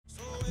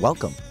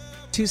Welcome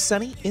to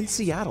Sunny in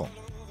Seattle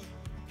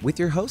with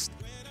your host,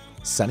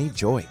 Sunny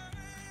Joy.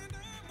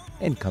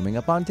 And coming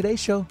up on today's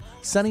show,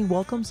 Sunny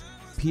welcomes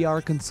PR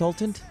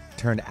consultant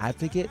turned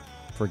advocate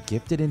for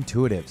gifted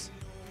intuitives,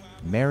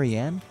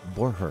 Marianne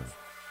Borher.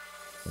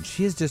 And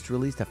she has just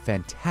released a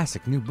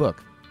fantastic new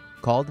book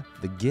called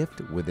The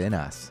Gift Within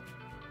Us.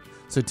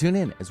 So tune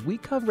in as we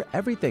cover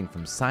everything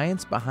from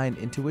science behind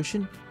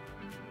intuition,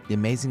 the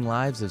amazing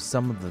lives of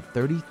some of the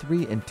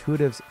 33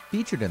 intuitives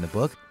featured in the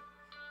book,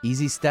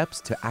 easy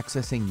steps to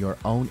accessing your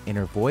own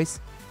inner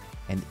voice,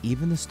 and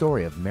even the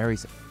story of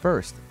Mary's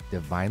first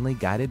divinely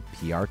guided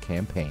PR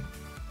campaign.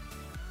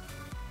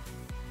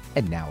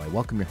 And now I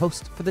welcome your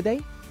host for the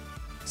day,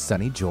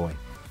 Sunny Joy.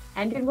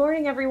 And good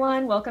morning,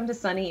 everyone. Welcome to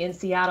Sunny in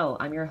Seattle.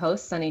 I'm your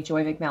host, Sunny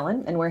Joy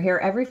McMillan, and we're here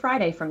every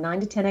Friday from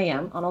 9 to 10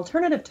 a.m. on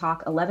Alternative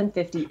Talk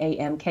 1150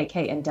 a.m.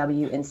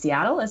 KKNW in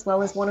Seattle, as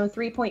well as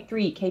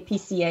 103.3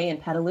 KPCA in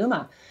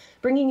Petaluma,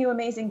 bringing you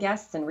amazing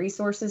guests and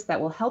resources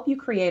that will help you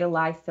create a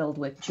life filled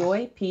with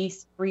joy,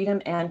 peace,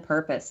 freedom, and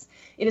purpose.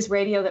 It is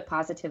radio that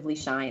positively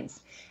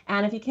shines.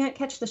 And if you can't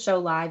catch the show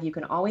live, you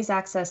can always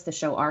access the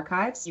show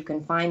archives. You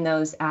can find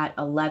those at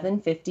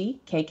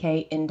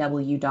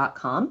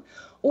 1150kknw.com.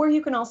 Or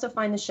you can also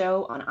find the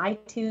show on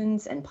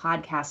iTunes and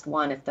Podcast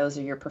One if those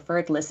are your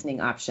preferred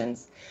listening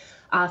options.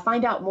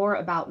 Find out more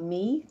about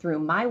me through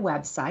my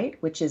website,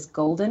 which is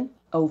Golden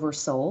Over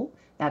Soul.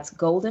 That's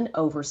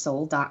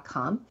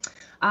goldenoversoul.com.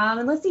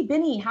 And let's see,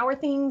 Benny, how are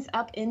things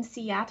up in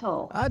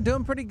Seattle?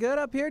 Doing pretty good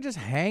up here, just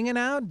hanging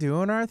out,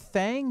 doing our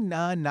thing.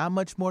 Not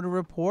much more to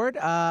report.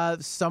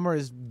 Summer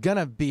is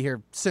gonna be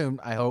here soon,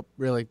 I hope.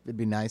 Really, it'd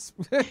be nice.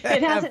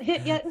 It hasn't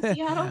hit yet in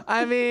Seattle?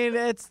 I mean,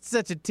 it's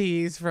such a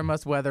tease from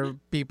us weather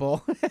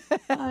people.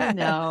 I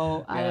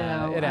know. It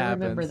happens. I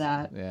remember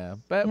that. Yeah,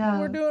 but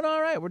we're doing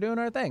all right. We're doing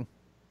our thing.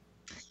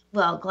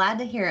 Well, glad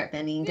to hear it,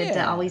 Benny. Good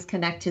to always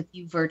connect with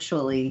you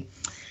virtually.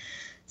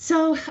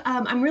 So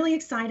I'm really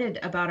excited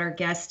about our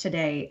guest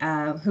today,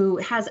 who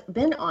has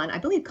been on, I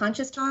believe,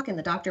 Conscious Talk and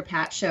the Dr.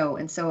 Pat Show.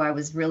 And so I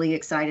was really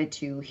excited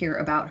to hear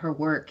about her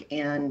work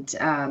and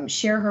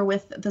share her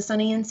with the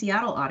Sunny in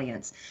Seattle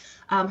audience.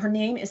 Her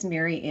name is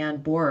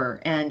Marianne Borher,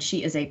 and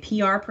she is a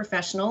PR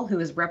professional who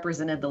has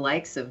represented the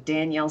likes of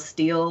Danielle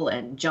Steele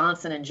and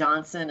Johnson &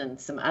 Johnson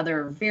and some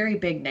other very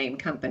big name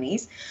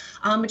companies.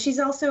 But she's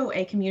also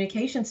a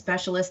communication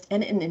specialist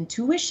and an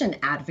intuition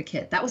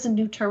advocate. That was a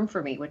new term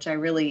for me, which I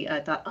really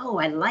thought, oh,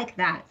 I like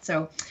that.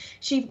 So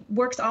she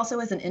works also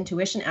as an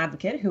intuition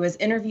advocate who has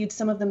interviewed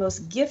some of the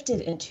most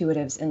gifted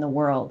intuitives in the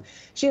world.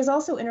 She has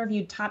also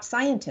interviewed top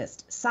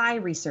scientists, psi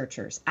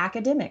researchers,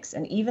 academics,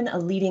 and even a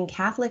leading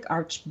Catholic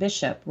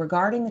archbishop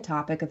regarding the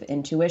topic of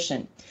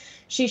intuition.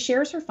 She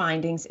shares her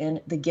findings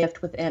in The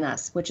Gift Within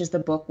Us, which is the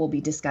book we'll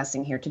be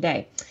discussing here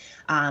today.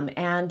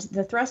 And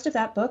the thrust of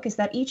that book is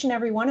that each and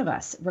every one of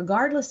us,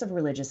 regardless of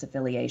religious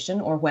affiliation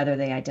or whether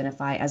they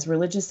identify as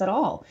religious at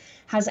all,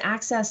 has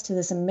access to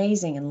this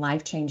amazing and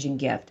life-changing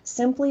gift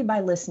simply by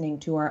listening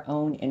to our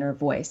own inner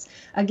voice.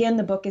 Again,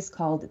 the book is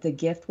called The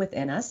Gift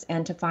Within Us,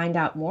 and to find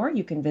out more,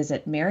 you can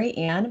visit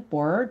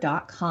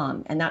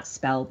MarianneBorher.com, and that's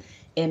spelled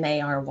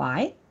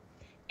MaryAnn.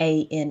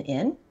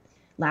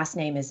 Last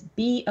name is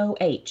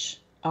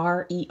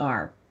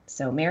Bohrer.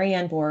 So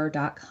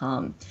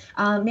MarianneBorher.com.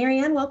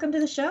 Marianne, welcome to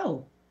the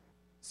show.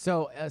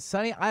 So,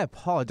 Sunny, I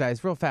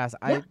apologize real fast.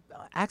 I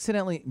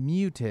accidentally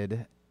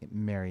muted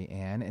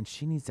Marianne, and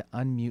she needs to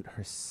unmute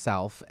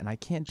herself, and I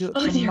can't do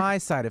it from my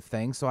side of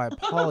things, so I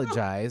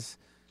apologize.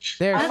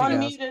 There she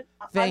goes.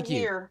 Thank you.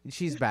 Here.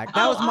 She's back.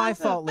 That was my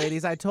fault,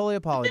 ladies. I totally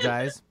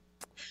apologize.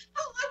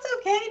 Oh, that's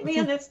okay,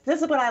 man. This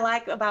is what I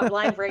like about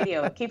live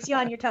radio. It keeps you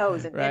on your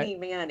toes. And Benny,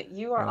 man,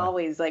 you are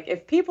always like,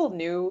 if people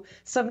knew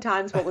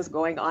sometimes what was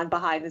going on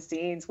behind the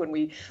scenes when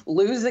we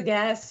lose a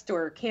guest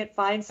or can't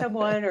find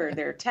someone or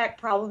there are tech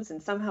problems,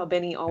 and somehow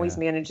Benny always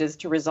manages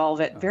to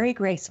resolve it very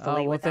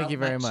gracefully. Oh, well, thank you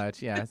very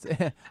much. Yes.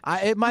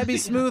 It might be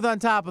smooth on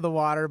top of the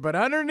water, but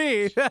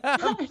underneath,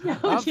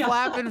 I'm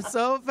flapping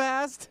so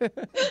fast.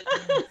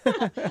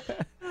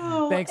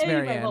 Thanks,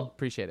 Marianne.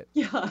 Appreciate it.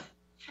 Yeah.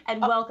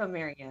 And welcome,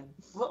 Marianne.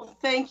 Well,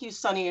 thank you,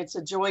 Sunny. It's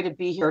a joy to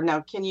be here.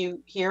 Now, can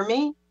you hear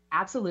me?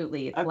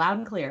 Absolutely. It's loud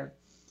and clear.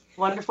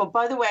 Wonderful.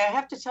 By the way, I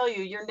have to tell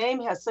you, your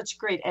name has such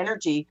great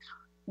energy.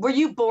 Were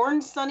you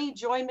born Sunny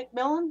Joy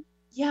McMillan?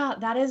 Yeah,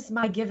 that is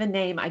my given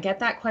name. I get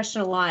that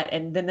question a lot.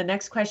 And then the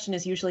next question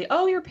is usually,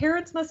 oh, your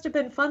parents must have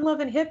been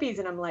fun-loving hippies.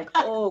 And I'm like,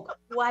 oh,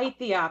 quite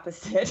the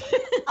opposite.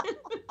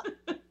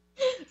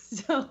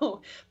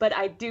 So, but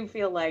I do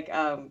feel like,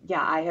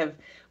 I have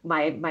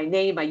my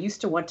name. I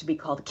used to want to be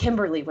called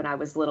Kimberly when I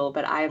was little,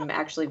 but I am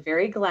actually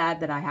very glad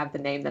that I have the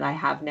name that I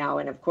have now.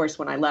 And of course,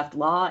 when I left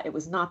law, it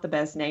was not the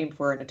best name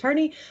for an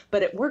attorney,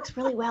 but it works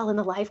really well in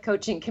the life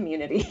coaching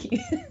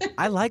community.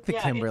 I like the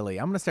Kimberly.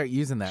 I'm going to start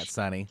using that,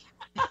 Sunny.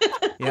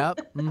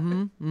 Yep.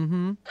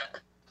 Anywho,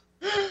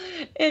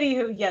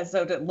 yes.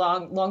 So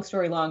long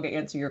story long to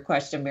answer your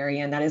question,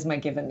 Marianne, that is my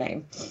given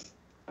name.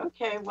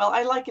 Okay, well,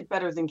 I like it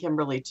better than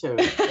Kimberly too.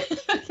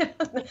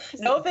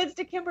 No offense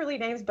to Kimberly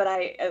names, but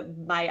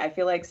I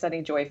feel like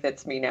Sunny Joy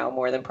fits me now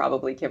more than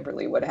probably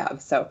Kimberly would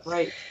have. So,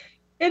 Right.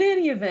 in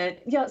any event,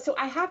 yeah. So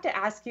I have to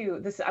ask you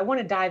this. I want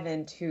to dive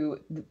into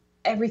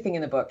everything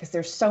in the book because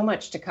there's so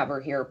much to cover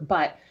here.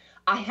 But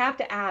I have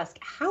to ask,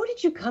 how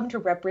did you come to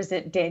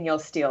represent Danielle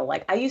Steel?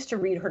 Like, I used to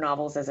read her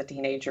novels as a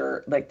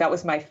teenager. Like, that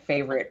was my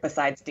favorite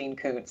besides Dean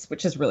Koontz,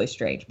 which is really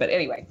strange. But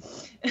anyway.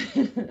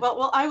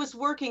 Well, I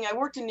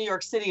worked in New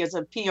York City as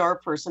a PR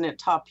person at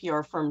top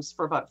PR firms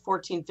for about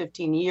 14,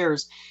 15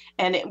 years.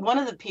 And at one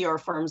of the PR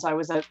firms, I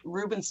was at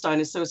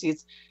Rubenstein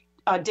Associates.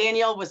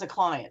 Danielle was a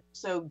client.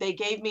 So they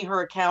gave me her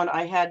account.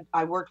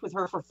 I worked with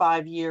her for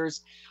 5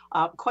 years.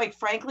 Quite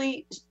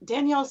frankly,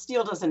 Danielle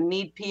Steel doesn't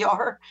need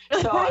PR.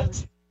 So Right. I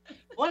was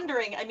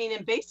wondering, I mean,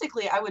 and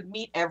basically I would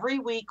meet every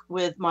week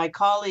with my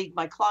colleague,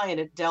 my client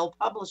at Dell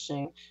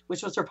Publishing,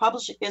 which was her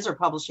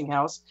publishing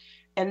house.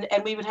 And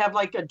we would have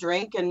like a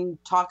drink and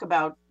talk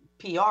about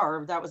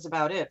PR. That was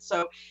about it.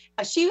 So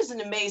she was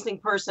an amazing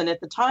person.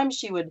 At the time,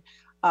 she would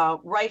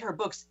write her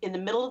books in the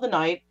middle of the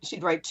night.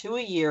 She'd write 2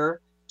 a year,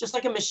 just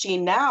like a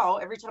machine. Now,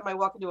 every time I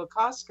walk into a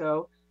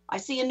Costco, I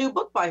see a new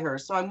book by her.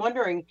 So I'm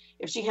wondering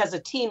if she has a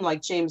team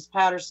like James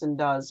Patterson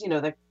does,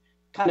 that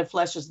kind of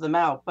fleshes them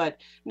out. But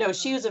no,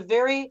 she was a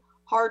very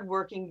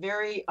hardworking,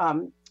 very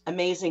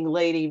amazing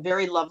lady,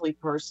 very lovely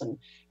person.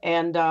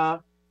 And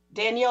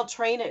Danielle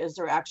Traina is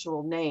her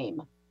actual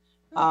name.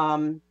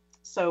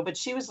 But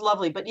she was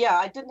lovely. But yeah,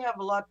 I didn't have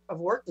a lot of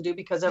work to do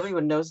because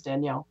everyone knows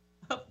Danielle.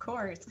 Of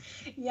course.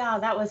 Yeah,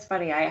 that was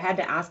funny. I had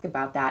to ask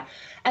about that.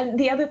 And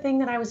the other thing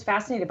that I was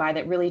fascinated by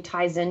that really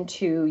ties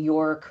into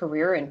your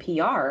career in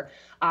PR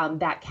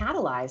that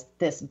catalyzed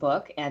this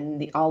book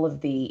and all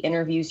of the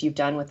interviews you've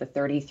done with the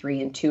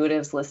 33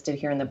 intuitives listed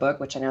here in the book,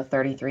 which I know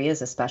 33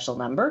 is a special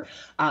number.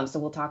 So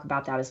we'll talk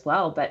about that as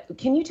well. But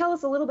can you tell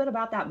us a little bit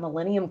about that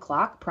Millennium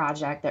Clock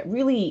project that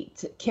really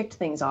kicked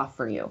things off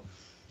for you?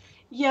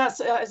 Yes,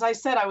 as I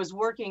said, I was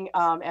working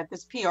at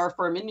this PR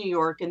firm in New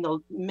York in the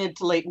mid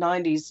to late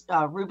 90s,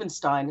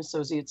 Rubenstein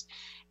Associates.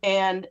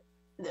 And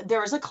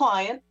there was a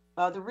client,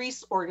 the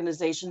Reese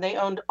organization. They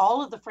owned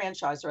all of the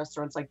franchise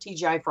restaurants like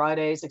TGI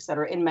Fridays, et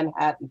cetera, in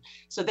Manhattan.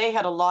 So they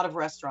had a lot of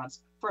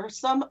restaurants. For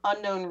some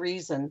unknown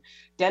reason,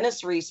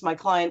 Dennis Reese, my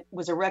client,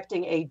 was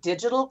erecting a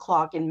digital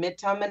clock in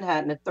Midtown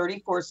Manhattan at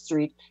 34th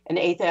Street and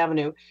 8th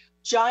Avenue.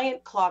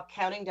 Giant clock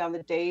counting down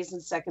the days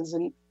and seconds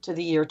into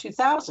the year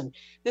 2000.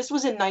 This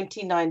was in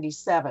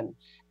 1997.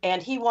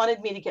 And he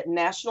wanted me to get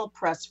national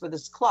press for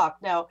this clock.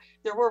 Now,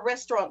 there were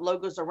restaurant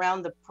logos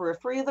around the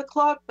periphery of the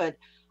clock, but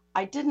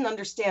I didn't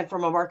understand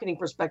from a marketing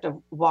perspective,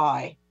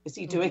 why is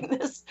he doing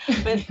this?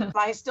 But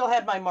I still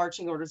had my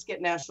marching orders,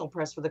 get national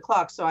press for the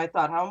clock. So I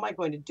thought, how am I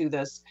going to do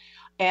this?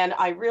 And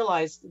I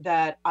realized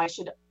that I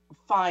should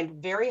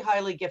find very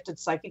highly gifted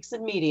psychics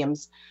and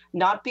mediums,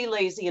 not be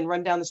lazy and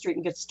run down the street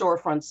and get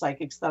storefront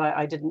psychics that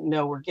I didn't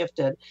know were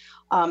gifted,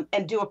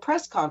 and do a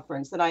press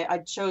conference. And I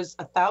chose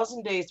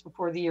 1,000 days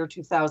before the year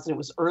 2000. It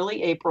was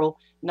early April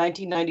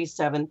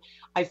 1997.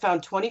 I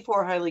found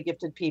 24 highly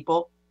gifted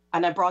people,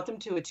 and I brought them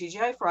to a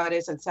TGI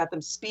Fridays and sat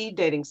them speed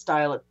dating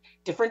style at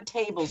different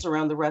tables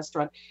around the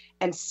restaurant.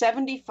 And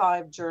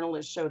 75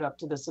 journalists showed up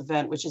to this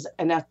event, which is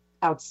an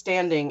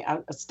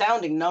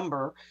astounding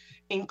number,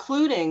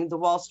 including the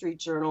Wall Street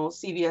Journal,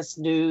 CBS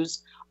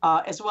News,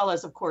 as well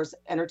as, of course,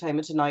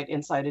 Entertainment Tonight,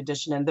 Inside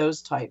Edition, and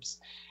those types.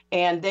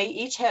 And they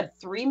each had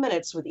 3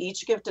 minutes with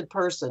each gifted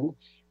person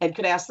and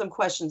could ask them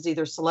questions,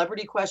 either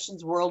celebrity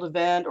questions, world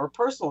event, or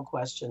personal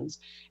questions.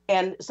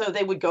 And so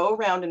they would go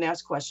around and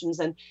ask questions.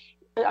 And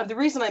the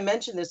reason I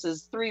mention this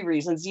is 3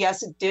 reasons.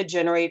 Yes, it did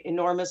generate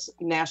enormous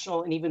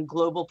national and even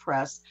global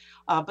press.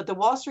 But the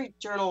Wall Street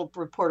Journal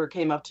reporter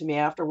came up to me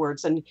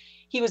afterwards, and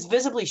he was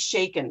visibly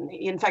shaken.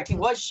 In fact, he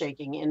was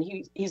shaking. And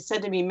he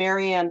said to me,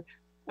 Marianne,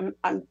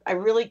 I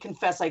really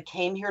confess I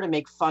came here to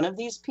make fun of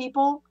these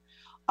people.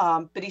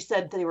 But he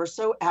said they were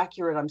so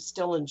accurate, I'm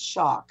still in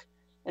shock.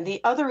 And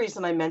the other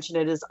reason I mention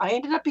it is I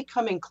ended up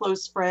becoming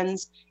close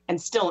friends and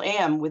still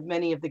am with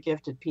many of the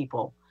gifted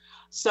people.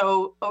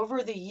 So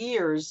over the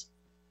years,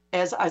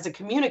 as a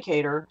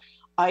communicator,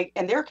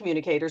 and they're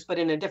communicators, but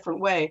in a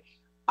different way,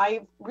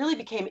 I really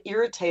became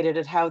irritated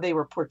at how they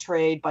were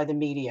portrayed by the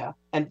media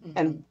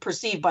and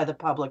perceived by the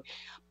public.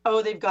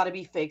 Oh, they've got to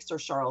be fakes or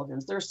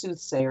charlatans. They're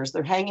soothsayers.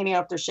 They're hanging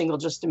out their shingle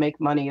just to make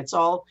money. It's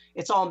all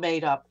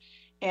made up.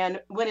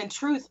 And when in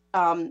truth,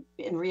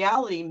 in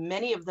reality,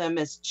 many of them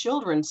as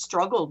children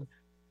struggled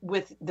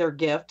with their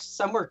gift.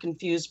 Some were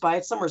confused by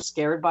it. Some were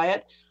scared by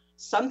it.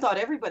 Some thought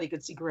everybody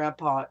could see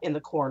grandpa in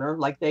the corner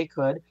like they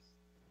could.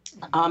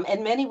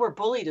 And many were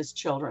bullied as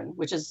children,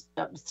 which is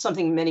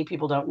something many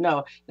people don't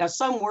know. Now,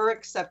 some were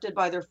accepted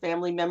by their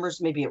family members.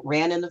 Maybe it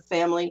ran in the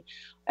family.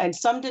 And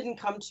some didn't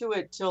come to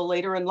it till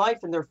later in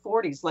life in their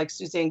 40s, like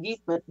Suzanne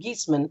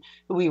Giesemann,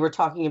 who we were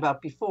talking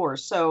about before.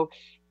 So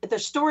the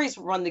stories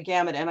run the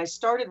gamut. And I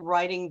started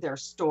writing their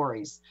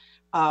stories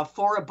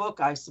for a book,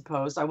 I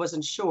suppose. I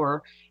wasn't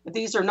sure.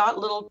 These are not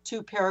little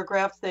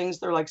 2-paragraph things.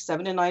 They're like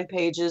 7 to 9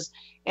 pages.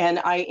 And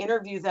I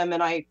interview them,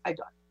 and I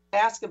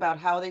ask about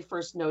how they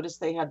first noticed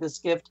they had this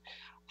gift,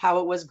 how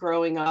it was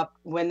growing up,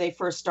 when they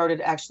first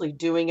started actually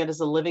doing it as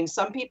a living.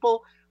 Some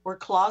people were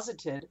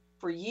closeted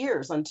for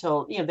years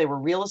until, they were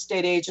real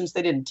estate agents.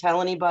 They didn't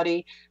tell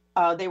anybody.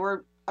 They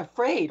were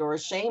afraid or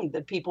ashamed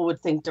that people would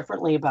think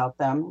differently about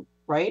them,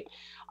 right?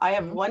 I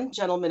have one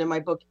gentleman in my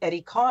book,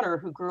 Eddie Connor,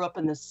 who grew up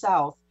in the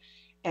South.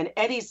 And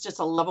Eddie's just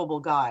a lovable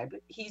guy,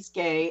 but he's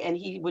gay, and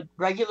he would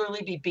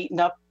regularly be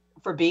beaten up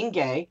for being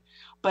gay.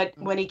 But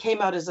when he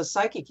came out as a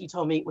psychic, he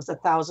told me it was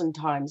 1,000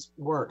 times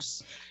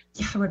worse.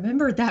 Yeah, I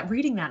remember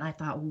reading that, and I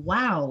thought,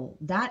 wow,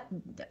 that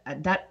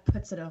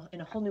puts it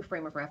in a whole new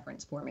frame of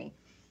reference for me.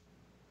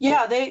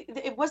 Yeah,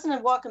 it wasn't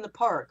a walk in the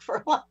park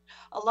for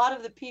a lot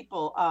of the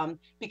people,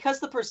 because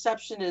the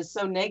perception is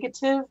so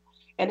negative,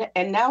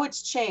 and now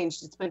it's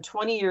changed. It's been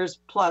 20 years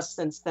plus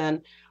since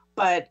then.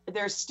 But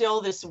there's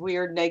still this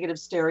weird negative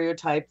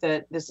stereotype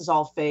that this is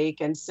all fake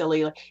and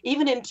silly. Like,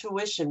 even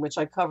intuition, which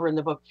I cover in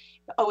the book,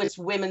 it's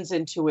women's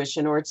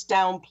intuition, or it's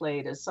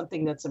downplayed as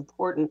something that's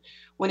important,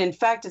 when in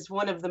fact it's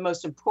one of the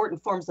most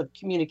important forms of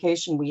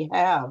communication we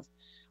have.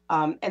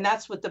 And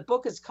that's what the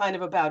book is kind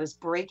of about, is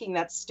breaking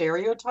that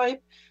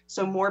stereotype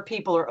so more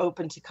people are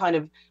open to kind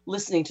of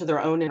listening to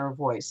their own inner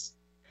voice.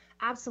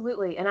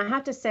 Absolutely. And I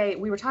have to say,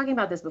 we were talking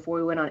about this before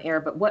we went on air,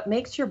 but what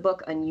makes your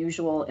book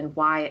unusual and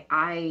why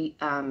I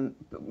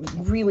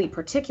really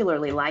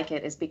particularly like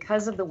it is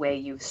because of the way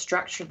you've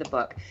structured the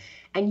book.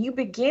 And you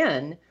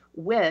begin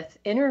with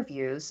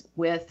interviews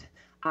with,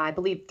 I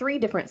believe, 3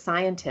 different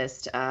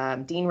scientists,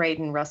 Dean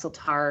Radin, Russell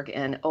Targ,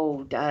 and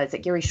is it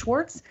Gary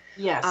Schwartz?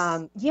 Yes.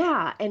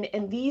 Yeah,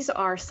 and these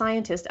are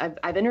scientists.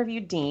 I've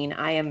interviewed Dean.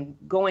 I am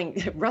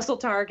going, Russell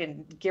Targ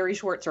and Gary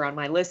Schwartz are on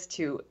my list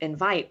to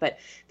invite, but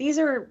these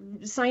are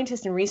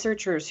scientists and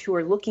researchers who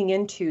are looking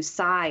into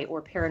psi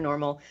or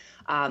paranormal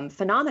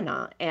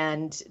phenomena.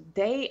 And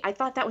I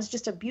thought that was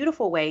just a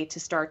beautiful way to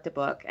start the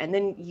book. And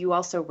then you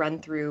also run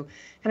through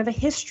kind of a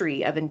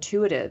history of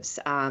intuitives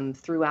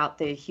throughout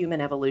the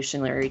human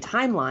evolutionary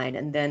timeline.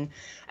 And then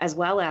as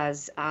well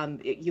as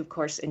you, of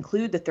course,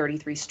 include the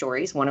 33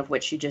 stories, one of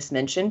which you just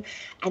mentioned.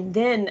 And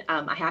then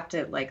I have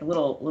to, like, a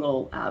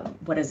little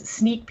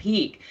sneak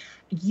peek.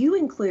 You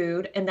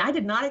include, and I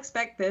did not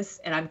expect this,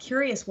 and I'm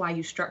curious why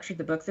you structured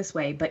the book this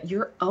way, but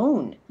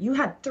you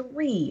had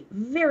 3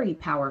 very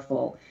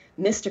powerful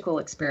mystical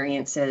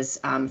experiences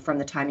from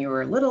the time you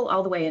were little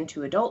all the way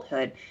into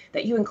adulthood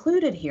that you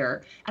included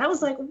here. And I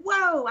was like,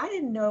 whoa, I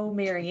didn't know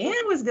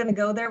Marianne was going to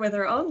go there with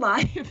her own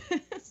life.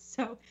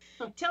 So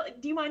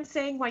do you mind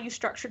saying why you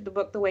structured the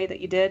book the way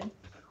that you did?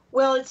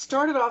 Well, it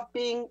started off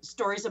being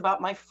stories about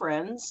my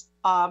friends,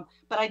 but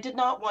I did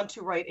not want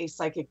to write a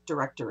psychic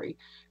directory.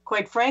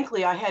 Quite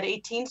frankly, I had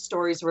 18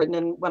 stories written,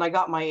 and when I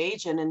got my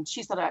agent, and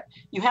she said,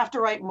 you have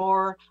to write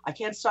more. I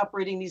can't stop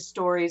reading these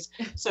stories.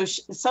 So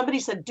somebody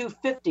said, do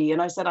 50.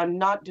 And I said, I'm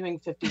not doing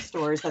 50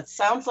 stories. That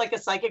sounds like a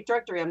psychic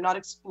directory. I'm not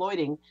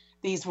exploiting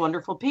these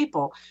wonderful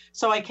people.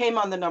 So I came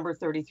on the number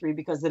 33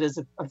 because it is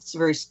a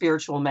very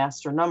spiritual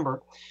master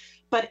number.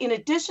 But in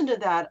addition to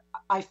that,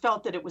 I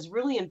felt that it was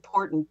really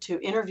important to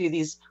interview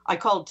these, I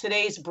called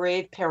today's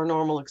brave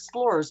paranormal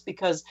explorers,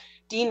 because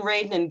Dean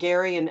Radin and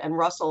Gary and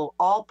Russell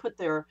all put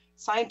their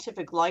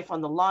scientific life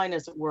on the line,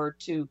 as it were,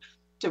 to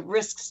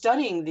risk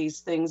studying these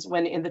things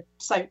when in the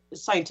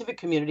scientific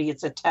community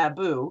it's a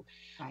taboo.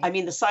 Right. I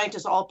mean, the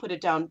scientists all put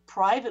it down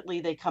privately.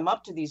 They come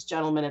up to these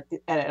gentlemen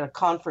at a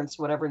conference,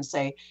 whatever, and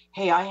say,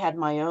 hey, I had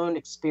my own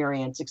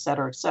experience, et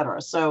cetera, et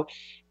cetera. So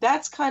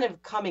that's kind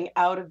of coming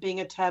out of being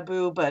a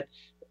taboo, but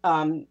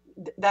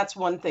that's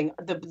one thing.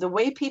 The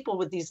way people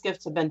with these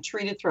gifts have been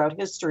treated throughout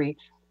history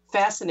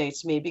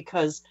fascinates me,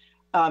 because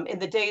in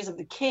the days of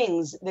the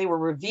kings, they were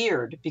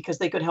revered because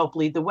they could help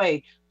lead the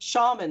way.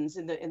 Shamans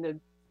in the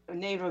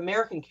Native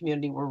American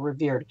community were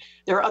revered.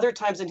 There are other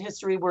times in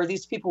history where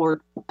these people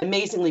were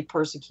amazingly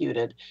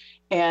persecuted,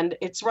 and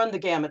it's run the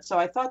gamut. So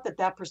I thought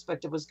that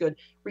perspective was good.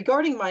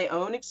 Regarding my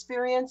own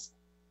experience,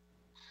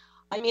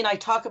 I mean, I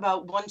talk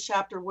about one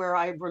chapter where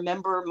I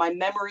remember my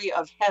memory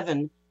of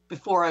heaven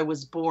before I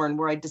was born,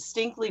 where I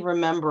distinctly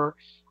remember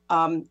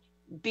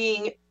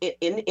being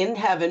in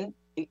heaven,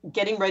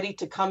 getting ready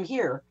to come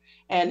here.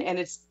 And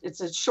it's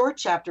a short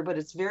chapter, but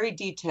it's very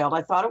detailed.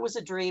 I thought it was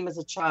a dream as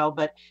a child,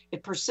 but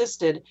it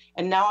persisted.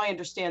 And now I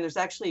understand there's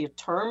actually a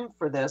term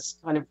for this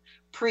kind of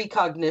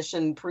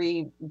precognition,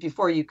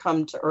 before you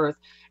come to Earth.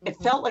 It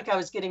felt like I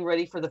was getting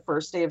ready for the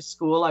first day of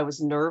school. I was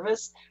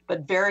nervous,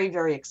 but very,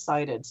 very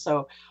excited.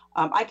 So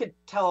I could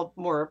tell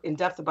more in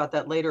depth about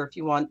that later if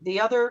you want. The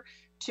other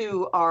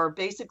 2 are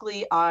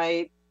basically,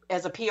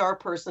 as a PR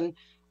person,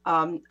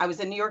 I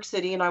was in New York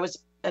City, and I was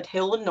at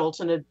Hill &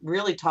 Knowlton, a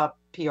really top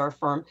PR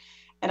firm.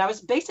 And I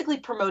was basically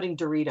promoting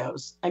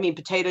Doritos. I mean,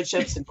 potato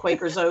chips and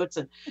Quaker's Oats.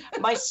 And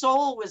my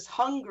soul was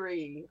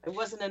hungry. It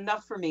wasn't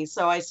enough for me.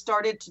 So I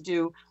started to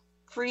do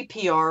free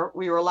PR.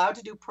 We were allowed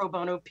to do pro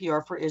bono PR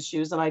for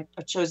issues. And I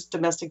chose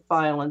domestic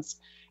violence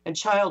and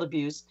child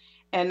abuse.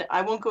 And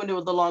I won't go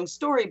into the long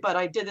story, but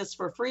I did this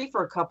for free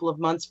for a couple of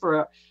months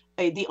for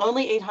the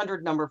only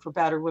 800 number for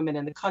battered women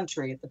in the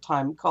country at the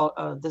time. Called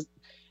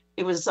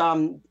it was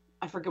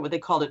I forget what they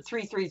called it,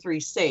 333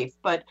 Safe.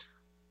 But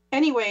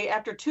anyway,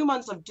 after 2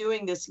 months of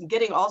doing this and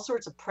getting all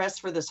sorts of press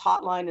for this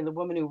hotline, and the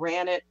woman who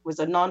ran it was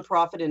a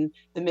nonprofit in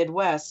the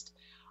Midwest,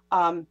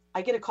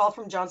 I get a call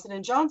from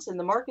Johnson & Johnson,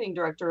 the marketing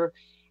director,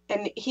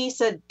 and he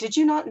said, "Did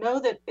you not know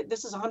that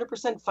this is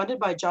 100% funded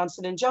by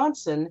Johnson &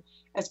 Johnson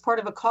as part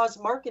of a cause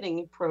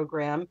marketing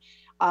program?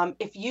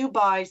 If you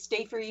buy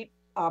Stay Free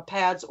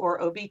pads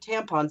or OB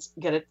tampons,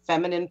 get it,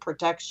 feminine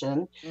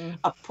protection,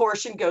 a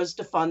portion goes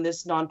to fund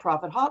this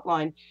nonprofit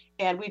hotline."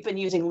 And we've been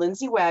using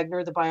Lindsay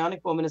Wagner, the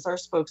Bionic Woman, as our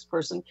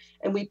spokesperson,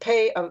 and we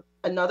pay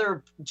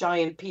another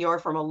giant PR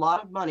firm a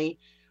lot of money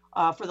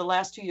for the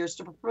last 2 years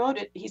to promote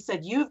it. He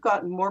said, "You've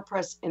gotten more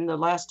press in the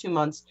last 2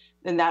 months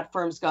than that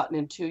firm's gotten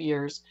in 2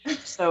 years."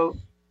 So,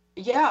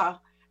 yeah.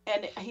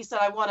 And he said,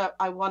 I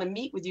want to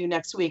meet with you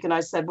next week. And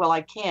I said, "Well,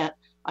 I can't.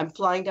 I'm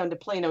flying down to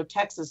Plano,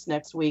 Texas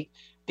next week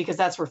because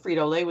that's where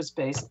Frito-Lay was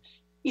based."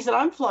 He said,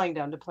 "I'm flying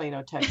down to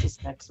Plano, Texas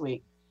next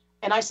week."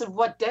 And I said,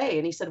 "What day?"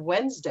 And he said,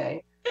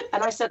 "Wednesday."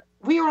 And I said,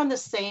 "We are on the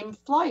same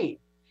flight,"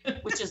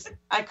 which is,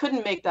 I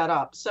couldn't make that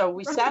up. So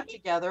we sat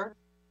together,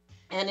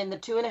 and in the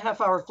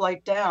 2.5-hour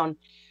flight down,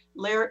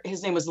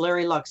 his name was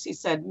Larry Lux. He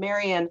said,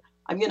 "Marianne,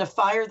 I'm going to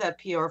fire that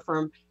PR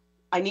firm.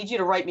 I need you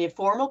to write me a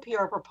formal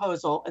PR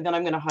proposal, and then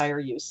I'm going to hire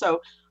you."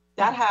 So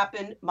that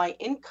happened. My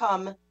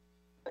income,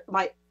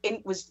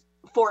 was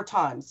 4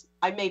 times.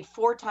 I made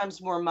 4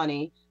 times more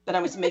money than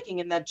I was making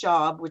in that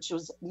job, which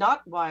was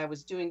not why I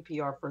was doing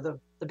PR for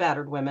the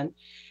battered women.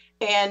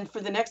 And for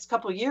the next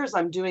couple of years,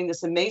 I'm doing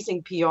this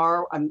amazing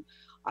PR.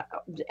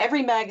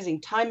 Every magazine,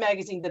 Time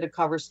Magazine did a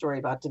cover story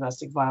about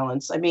domestic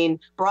violence. I mean,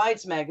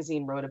 Brides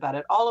Magazine wrote about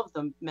it. All of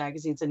the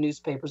magazines and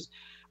newspapers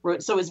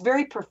wrote. So it's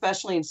very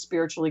professionally and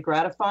spiritually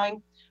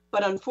gratifying.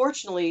 But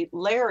unfortunately,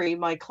 Larry,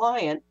 my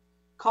client,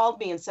 called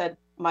me and said,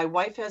 "My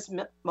wife has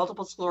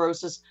multiple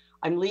sclerosis.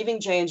 I'm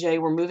leaving J&J.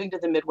 We're moving to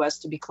the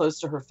Midwest to be close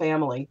to her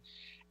family."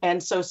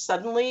 And so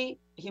suddenly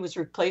he was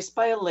replaced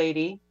by a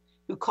lady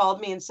who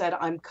called me and said,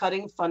 "I'm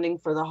cutting funding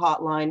for the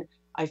hotline.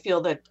 I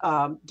feel that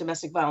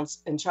domestic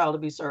violence and child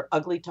abuse are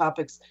ugly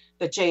topics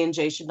that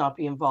J&J should not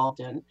be involved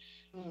in."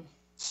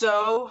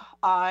 So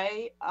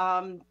I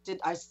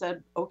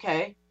said,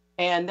 "Okay."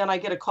 And then I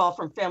get a call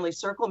from Family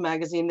Circle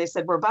magazine. They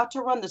said, "We're about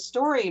to run the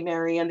story,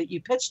 Marianne, that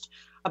you pitched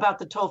about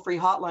the toll-free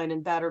hotline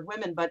and battered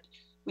women, but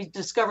we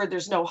discovered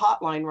there's no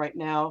hotline right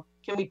now.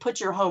 Can we put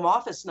your home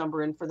office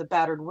number in for the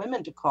battered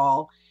women to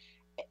call?"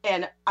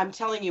 And I'm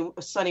telling you,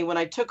 Sunny, when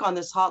I took on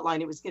this hotline,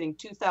 it was getting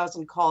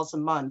 2,000 calls a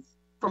month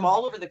from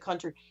all over the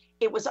country.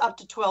 It was up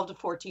to 12 to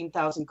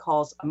 14,000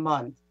 calls a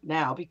month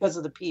now because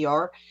of the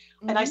PR.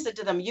 And I said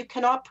to them, "You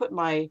cannot put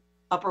my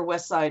Upper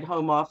West Side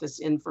home office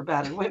in for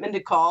battered women to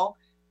call.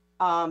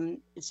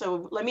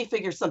 So let me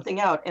figure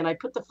something out." And I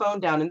put the phone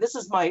down. And this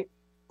is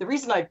the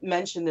reason I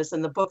mentioned this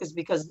in the book is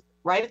because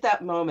right at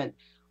that moment,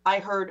 I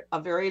heard a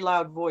very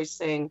loud voice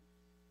saying,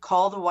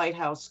 "Call the White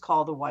House,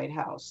 call the White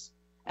House."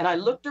 And I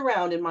looked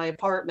around in my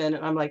apartment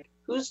and I'm like,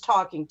 "Who's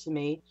talking to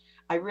me?"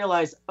 I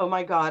realized, oh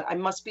my God, I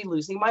must be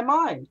losing my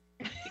mind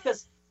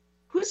because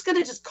who's going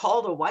to just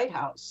call the White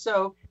House?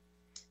 So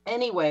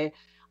anyway,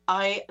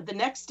 the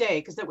next day,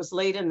 because it was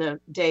late in the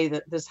day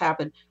that this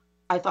happened,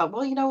 I thought,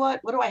 well, you know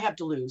what do I have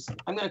to lose?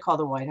 I'm going to call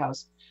the White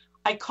House.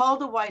 I called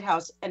the White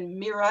House, and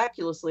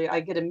miraculously, I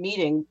get a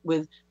meeting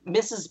with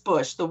Mrs.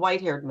 Bush, the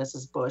white-haired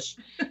Mrs. Bush,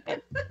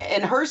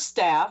 and her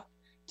staff,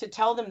 to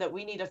tell them that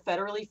we need a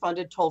federally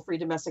funded toll-free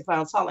domestic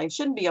violence hotline. It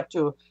shouldn't be up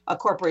to a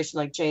corporation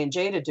like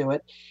J&J to do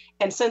it.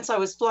 And since I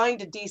was flying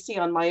to D.C.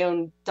 on my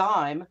own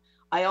dime,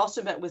 I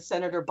also met with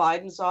Senator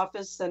Biden's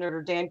office,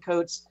 Senator Dan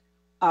Coates,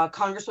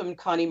 Congresswoman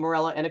Connie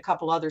Morella, and a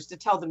couple others to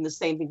tell them the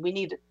same thing. We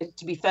need it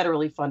to be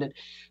federally funded.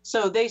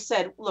 So they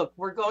said, look,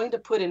 we're going to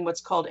put in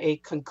what's called a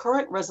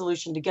concurrent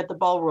resolution to get the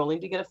ball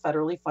rolling to get a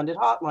federally funded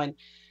hotline.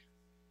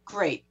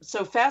 Great.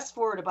 So fast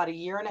forward about a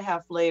year and a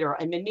half later,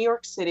 I'm in New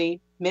York City,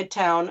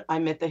 Midtown.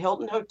 I'm at the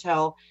Hilton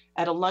Hotel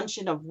at a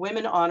luncheon of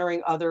women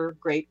honoring other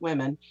great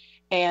women.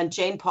 And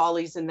Jane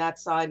Pauley's in that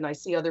side, and I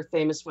see other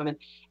famous women.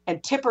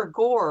 And Tipper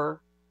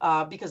Gore,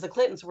 because the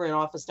Clintons were in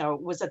office now,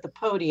 was at the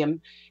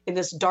podium in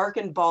this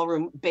darkened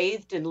ballroom,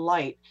 bathed in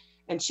light.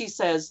 And she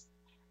says,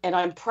 "And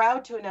I'm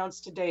proud to announce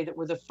today that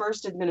we're the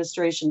first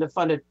administration to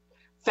fund a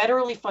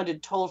federally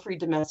funded toll-free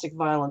domestic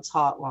violence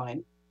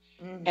hotline."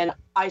 And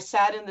I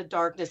sat in the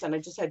darkness and I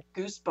just had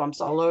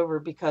goosebumps all over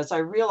because I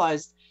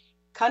realized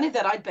kind of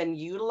that I'd been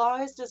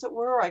utilized, as it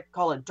were. I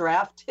call it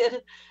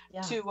drafted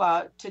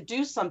to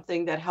do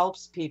something that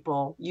helps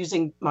people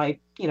using my,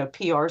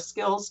 PR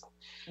skills.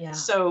 Yeah.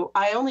 So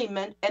I only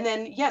meant, and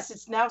then, yes,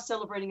 it's now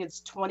celebrating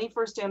its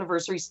 21st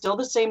anniversary, still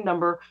the same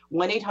number,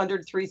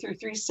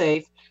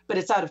 1-800-333-SAFE, but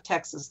it's out of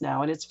Texas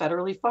now and it's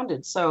federally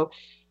funded. So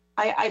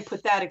I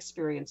put that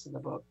experience in the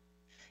book.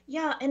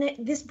 Yeah, and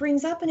this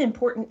brings up an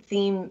important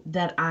theme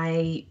that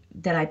I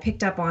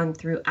picked up on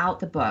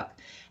throughout the book.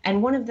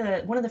 And one of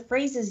the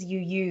phrases you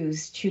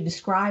used to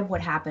describe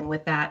what happened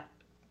with that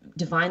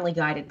divinely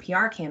guided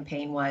PR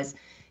campaign was,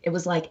 it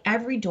was like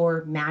every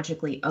door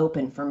magically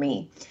opened for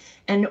me.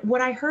 And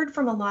what I heard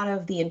from a lot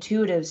of the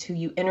intuitives who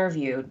you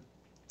interviewed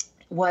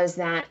was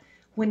that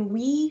when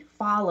we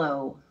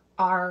follow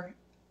our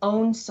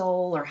own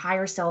soul or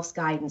higher self's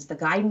guidance, the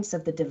guidance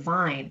of the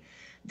divine,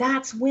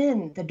 that's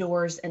when the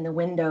doors and the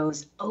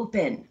windows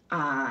open,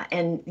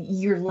 and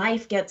your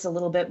life gets a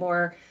little bit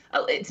more,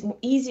 it's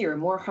easier,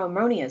 more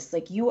harmonious.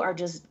 Like you are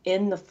just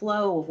in the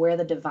flow of where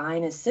the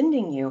divine is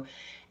sending you.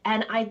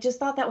 And I just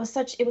thought that was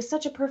it was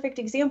such a perfect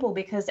example,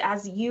 because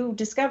as you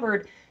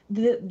discovered,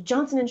 the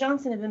Johnson &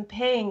 Johnson have been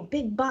paying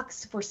big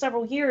bucks for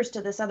several years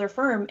to this other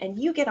firm, and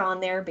you get on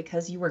there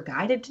because you were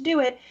guided to do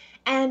it,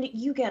 and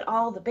you get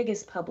all the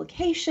biggest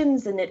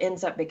publications, and it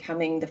ends up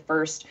becoming the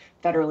first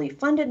federally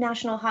funded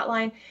national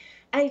hotline.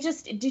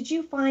 Did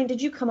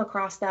you come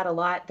across that a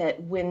lot,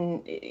 that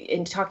when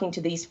in talking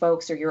to these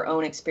folks or your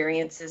own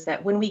experiences,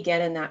 that when we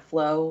get in that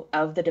flow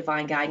of the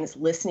divine guidance,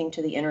 listening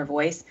to the inner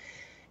voice,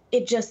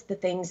 the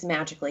things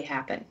magically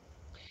happen?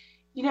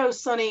 You know,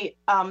 Sunny,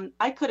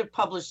 I could have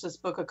published this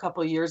book a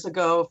couple of years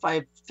ago if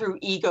I, through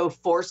ego,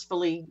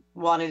 forcefully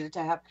wanted it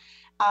to happen.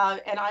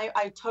 And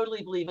I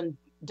totally believe in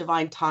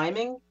divine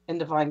timing and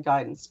divine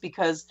guidance,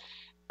 because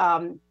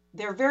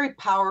they're very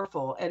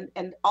powerful.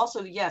 And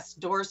also, yes,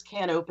 doors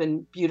can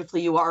open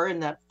beautifully. You are in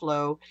that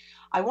flow.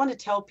 I want to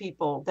tell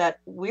people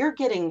that we're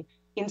getting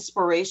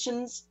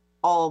inspirations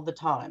all the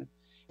time.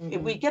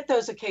 Mm-hmm. We get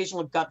those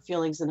occasional gut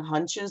feelings and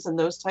hunches and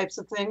those types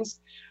of things.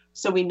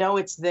 So we know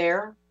it's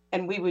there,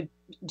 and we would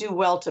do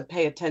well to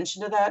pay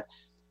attention to that.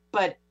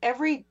 But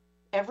every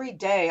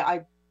day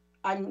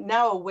I'm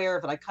now aware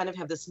of it. I kind of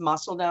have this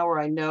muscle now where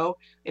I know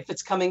if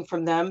it's coming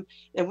from them,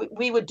 and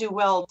we would do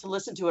well to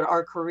listen to it.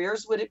 Our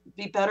careers would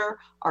be better.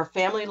 Our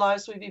family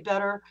lives would be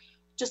better.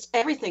 Just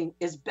everything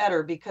is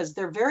better, because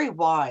they're very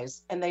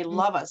wise and they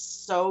love us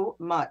so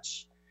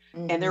much.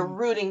 Mm-hmm. And they're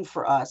rooting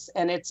for us,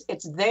 and it's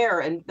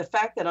there. And the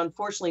fact that,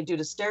 unfortunately, due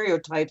to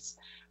stereotypes,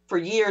 for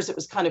years it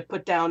was kind of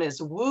put down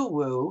as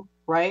woo-woo,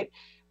 right?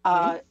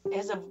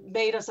 Has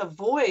made us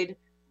avoid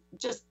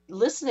just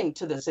listening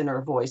to this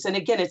inner voice. And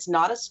again, it's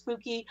not a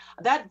spooky,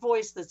 that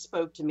voice that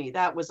spoke to me,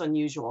 that was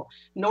unusual.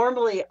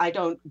 Normally, I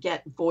don't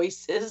get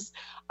voices.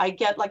 I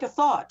get like a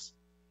thought.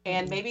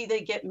 And maybe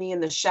they get me in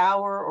the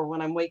shower or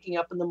when I'm waking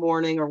up in the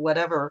morning or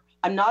whatever.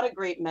 I'm not a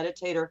great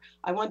meditator.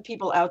 I want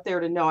people out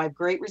there to know I have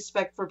great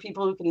respect for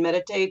people who can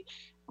meditate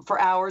for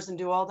hours and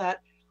do all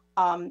that.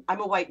 I'm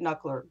a white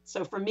knuckler.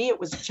 So for me, it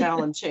was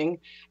challenging.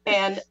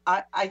 And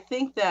I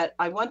think that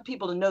I want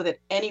people to know that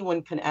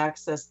anyone can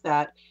access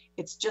that.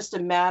 It's just a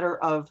matter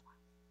of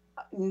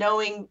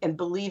knowing and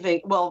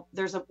believing. Well,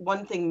 there's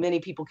one thing many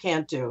people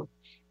can't do.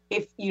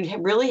 If you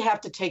really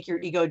have to take your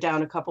ego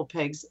down a couple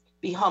pegs,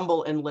 be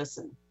humble and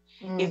listen.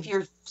 If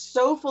you're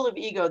so full of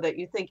ego that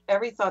you think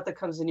every thought that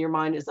comes in your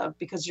mind is up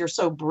because you're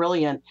so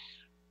brilliant,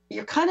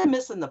 you're kind of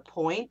missing the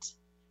point.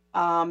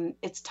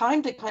 It's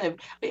time to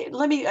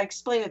let me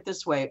explain it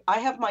this way. I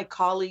have my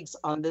colleagues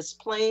on this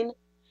plane.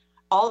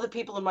 All the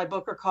people in my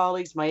book are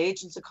colleagues. My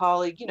agent's a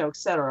colleague, et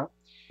cetera.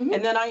 Mm-hmm.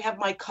 And then I have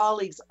my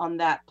colleagues on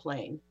that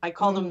plane. I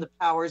call them the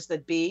powers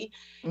that be.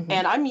 Mm-hmm.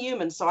 And I'm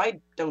human, so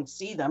I don't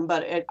see them.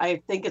 But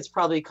I think it's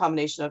probably a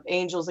combination of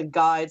angels and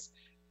guides,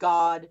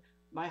 God,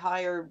 my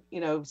higher,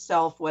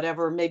 self,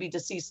 whatever, maybe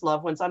deceased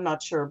loved ones. I'm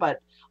not sure.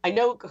 But I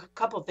know a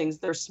couple of things.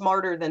 They're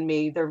smarter than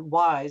me. They're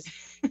wise.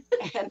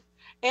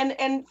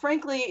 And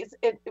frankly,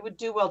 it would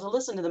do well to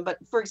listen to them. But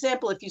for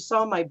example, if you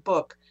saw my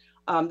book,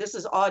 this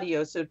is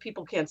audio, so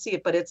people can't see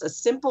it, but it's a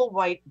simple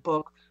white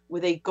book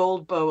with a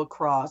gold bow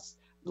across,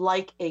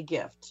 like a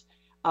gift.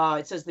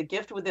 It says The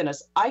Gift Within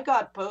Us. I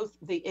got both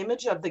the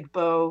image of the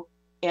bow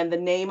and the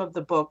name of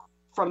the book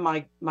from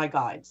my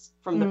guides,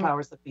 from the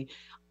powers that be.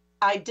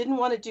 I didn't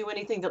want to do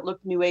anything that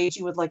looked new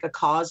agey with like a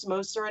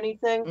cosmos or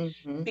anything,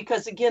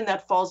 because again,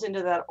 that falls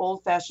into that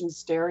old-fashioned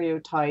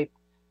stereotype,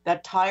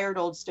 that tired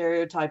old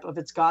stereotype of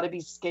it's got to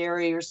be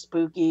scary or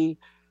spooky,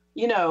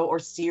 or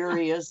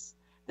serious.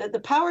 The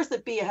powers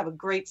that be have a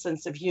great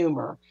sense of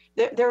humor.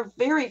 They're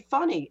very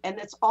funny, and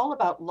it's all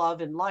about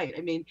love and light.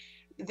 I mean,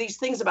 these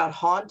things about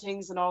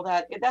hauntings and all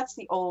that, that's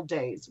the old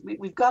days.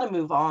 We've got to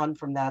move on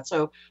from that,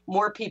 so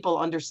more people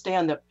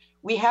understand that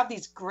we have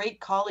these great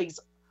colleagues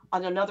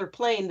on another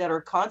plane that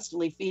are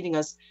constantly feeding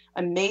us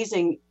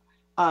amazing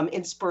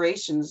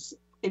inspirations,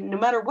 no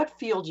matter what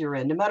field you're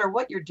in, no matter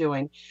what you're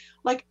doing.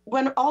 Like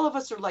when all of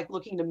us are like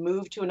looking to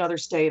move to another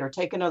state or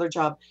take another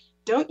job,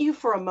 don't you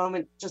for a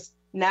moment just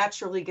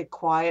naturally get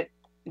quiet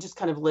and just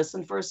kind of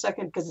listen for a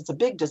second? Because it's a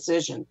big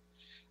decision.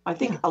 I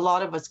think a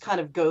lot of us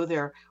kind of go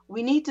there.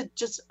 We need to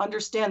just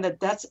understand that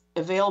that's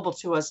available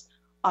to us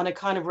on a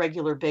kind of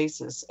regular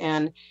basis.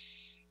 And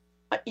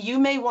you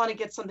may want to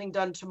get something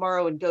done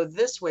tomorrow and go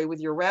this way with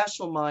your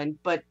rational mind,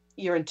 but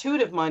your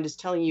intuitive mind is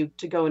telling you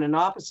to go in an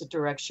opposite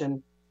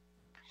direction.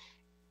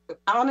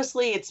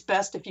 Honestly, it's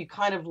best if you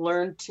kind of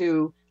learn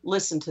to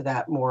listen to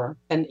that more,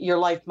 and your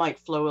life might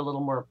flow a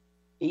little more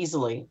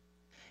easily.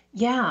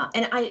 Yeah,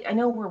 and I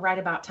know we're right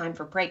about time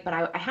for break, but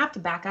I have to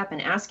back up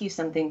and ask you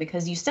something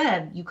because you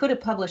said you could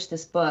have published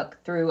this book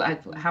through,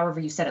 however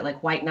you said it,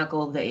 like white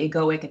knuckle, the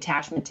egoic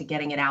attachment to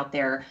getting it out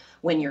there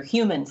when your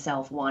human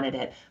self wanted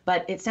it.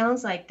 But it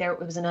sounds like there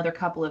was another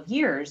couple of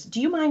years.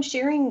 Do you mind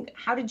sharing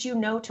how did you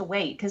know to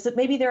wait? Because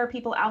maybe there are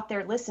people out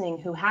there listening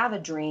who have a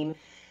dream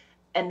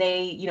and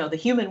they, the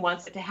human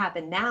wants it to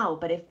happen now,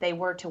 but if they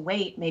were to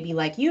wait, maybe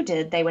like you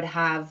did, they would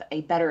have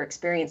a better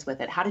experience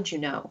with it. How did you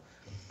know?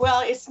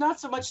 Well, it's not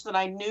so much that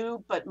I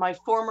knew, but my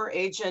former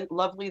agent,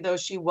 lovely though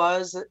she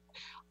was,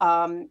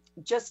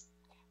 just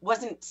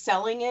wasn't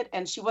selling it.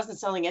 And she wasn't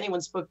selling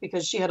anyone's book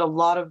because she had a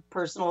lot of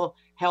personal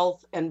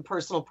health and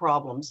personal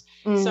problems.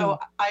 But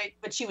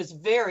she was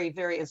very,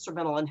 very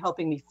instrumental in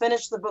helping me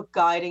finish the book,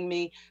 guiding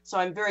me. So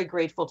I'm very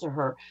grateful to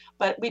her.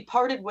 But we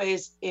parted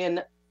ways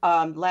in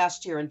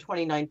last year in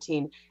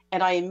 2019.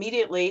 And I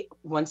immediately,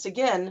 once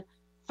again,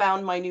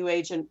 found my new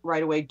agent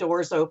right away.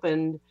 Doors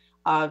opened.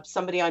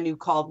 Somebody I knew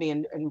called me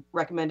and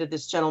recommended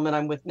this gentleman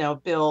I'm with now,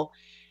 Bill.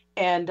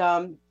 And,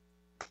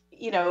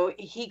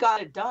 he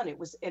got it done.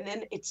 And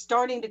then it's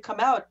starting to come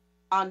out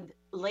on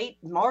late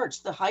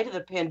March, the height of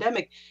the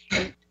pandemic.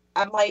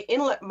 And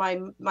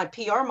my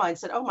PR mind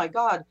said, oh my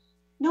God,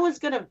 no one's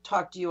going to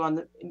talk to you on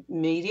the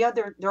media.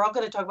 They're all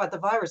going to talk about the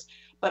virus.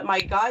 But my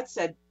guide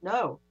said,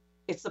 no,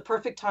 it's the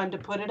perfect time to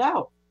put it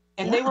out.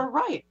 And they were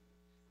right.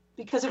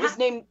 Because it was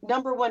named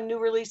 #1 new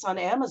release on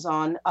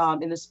Amazon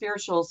in the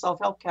spiritual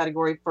self-help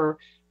category for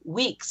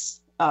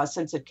weeks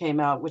since it came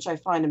out, which I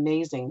find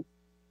amazing.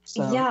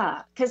 So.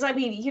 Yeah, because I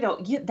mean,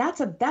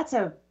 that's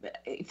a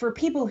for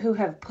people who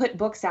have put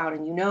books out,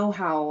 and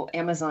how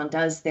Amazon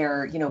does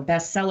their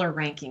bestseller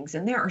rankings,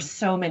 and there are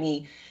so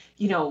many,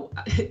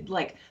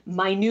 like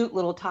minute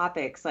little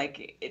topics.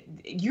 Like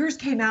yours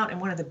came out in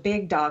one of the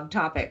big dog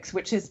topics,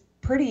 which is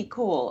pretty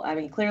cool. I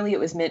mean, clearly it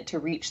was meant to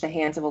reach the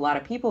hands of a lot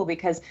of people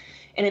because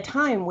in a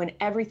time when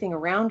everything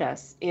around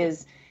us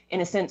is,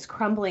 in a sense,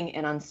 crumbling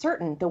and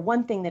uncertain, the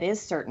one thing that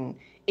is certain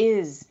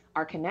is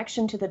our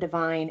connection to the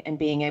divine and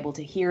being able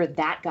to hear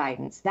that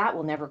guidance. That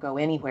will never go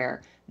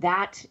anywhere.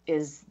 That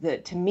is,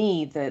 to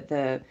me,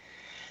 the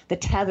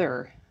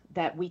tether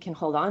that we can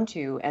hold on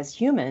to as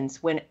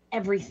humans when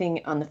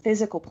everything on the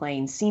physical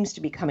plane seems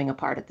to be coming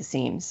apart at the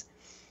seams.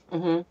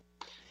 Mm-hmm.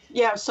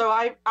 Yeah, so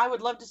I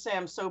would love to say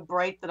I'm so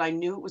bright that I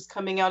knew it was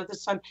coming out at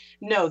this time.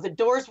 No, the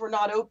doors were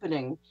not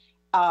opening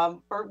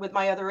with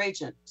my other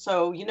agent.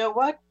 So you know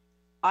what?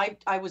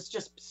 I was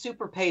just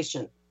super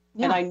patient.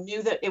 Yeah. And I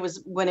knew that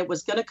when it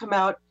was going to come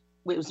out,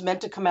 it was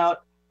meant to come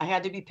out. I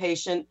had to be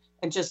patient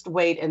and just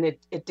wait. And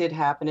it did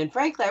happen. And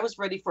frankly, I was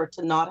ready for it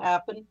to not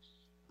happen.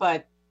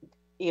 But,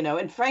 and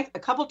a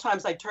couple of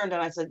times I turned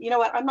and I said, you know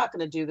what? I'm not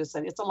going to do this.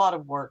 It's a lot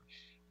of work.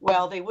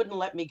 Well, they wouldn't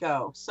let me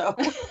go. So,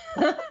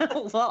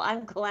 well,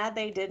 I'm glad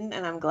they didn't.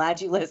 And I'm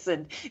glad you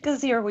listened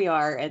because here we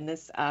are. And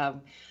this,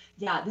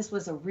 this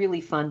was a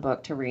really fun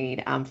book to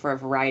read for a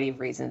variety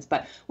of reasons.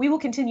 But we will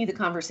continue the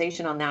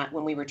conversation on that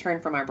when we return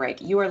from our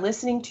break. You are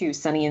listening to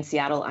Sunny in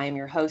Seattle. I am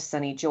your host,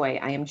 Sunny Joy.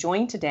 I am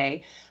joined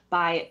today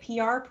by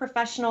PR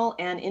professional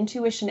and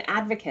intuition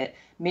advocate,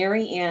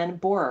 Mary Ann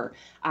Bohrer.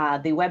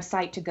 The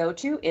website to go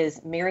to is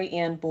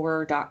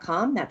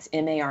maryannbohrer.com. That's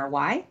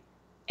MaryAnnBohrer.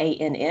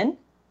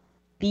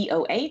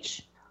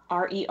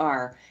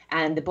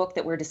 And the book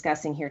that we're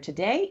discussing here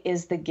today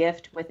is The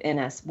Gift Within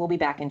Us. We'll be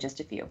back in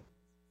just a few.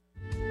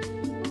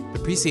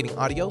 The preceding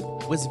audio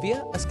was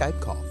via a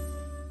Skype call.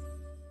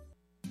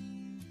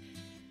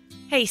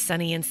 Hey,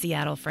 Sunny in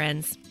Seattle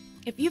friends.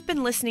 If you've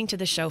been listening to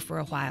the show for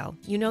a while,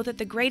 you know that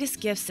the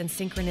greatest gifts and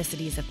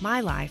synchronicities of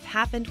my life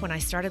happened when I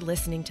started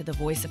listening to the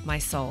voice of my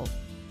soul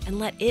and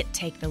let it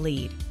take the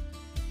lead.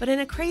 But in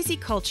a crazy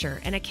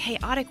culture and a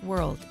chaotic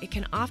world, it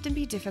can often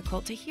be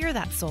difficult to hear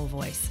that soul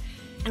voice,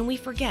 and we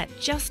forget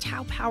just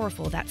how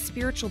powerful that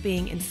spiritual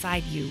being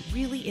inside you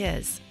really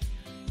is.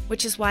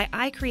 Which is why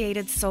I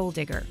created Soul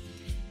Digger,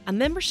 a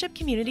membership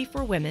community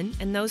for women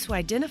and those who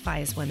identify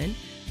as women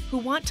who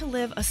want to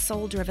live a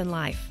soul-driven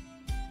life.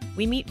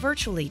 We meet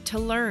virtually to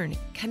learn,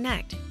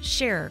 connect,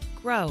 share,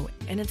 grow,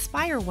 and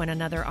inspire one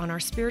another on our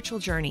spiritual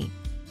journey.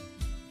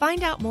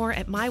 Find out more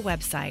at my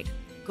website,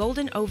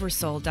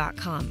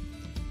 goldenoversoul.com.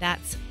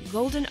 That's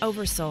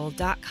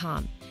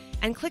goldenoversoul.com,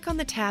 and click on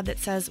the tab that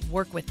says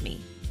Work With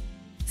Me.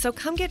 So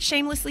come get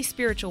shamelessly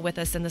spiritual with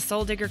us in the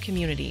Soul Digger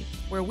community,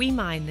 where we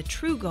mine the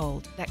true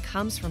gold that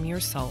comes from your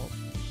soul.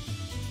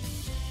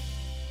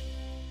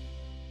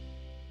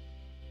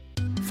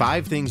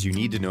 5 things you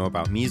need to know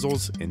about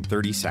measles in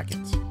 30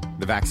 seconds.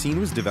 The vaccine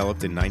was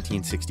developed in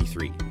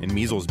 1963, and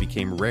measles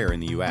became rare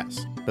in the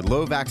U.S. But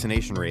low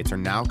vaccination rates are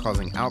now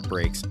causing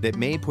outbreaks that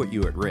may put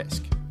you at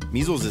risk.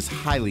 Measles is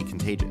highly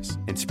contagious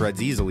and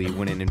spreads easily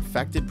when an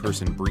infected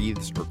person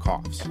breathes or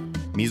coughs.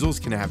 Measles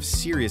can have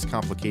serious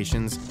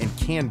complications and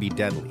can be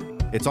deadly.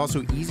 It's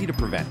also easy to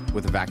prevent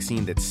with a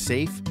vaccine that's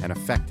safe and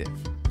effective.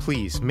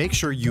 Please make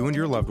sure you and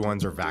your loved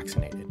ones are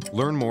vaccinated.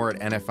 Learn more at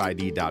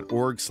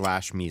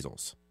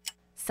nfid.org/measles.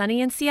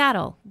 Sunny in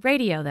Seattle,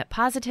 radio that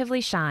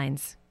positively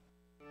shines.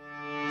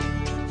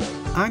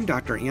 I'm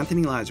Dr.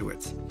 Anthony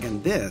Lazowitz,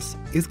 and this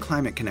is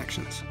Climate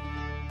Connections.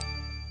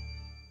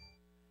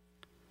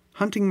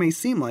 Hunting may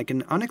seem like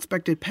an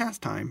unexpected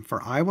pastime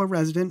for Iowa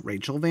resident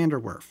Rachel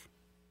Vanderwerf.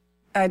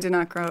 I did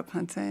not grow up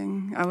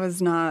hunting. I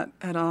was not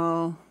at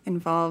all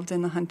involved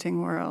in the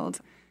hunting world.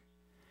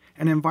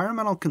 An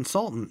environmental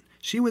consultant,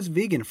 she was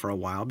vegan for a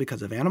while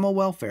because of animal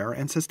welfare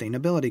and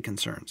sustainability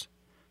concerns.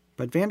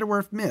 But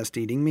Vanderwerf missed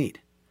eating meat.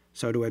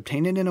 So to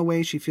obtain it in a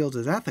way she feels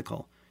is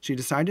ethical, she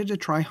decided to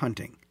try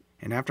hunting.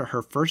 And after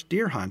her first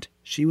deer hunt,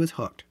 she was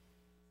hooked.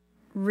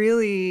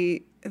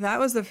 Really, that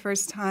was the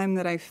first time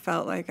that I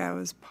felt like I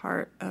was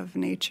part of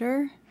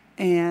nature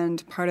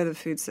and part of the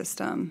food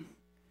system.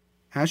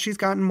 As she's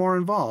gotten more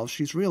involved,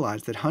 she's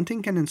realized that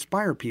hunting can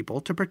inspire people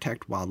to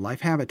protect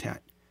wildlife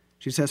habitat.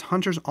 She says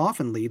hunters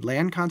often lead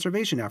land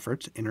conservation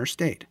efforts in her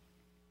state.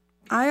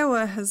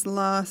 Iowa has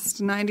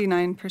lost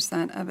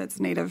 99% of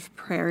its native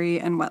prairie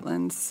and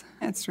wetlands.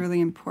 It's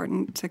really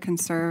important to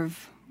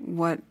conserve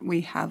what we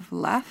have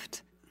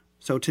left.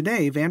 So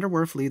today,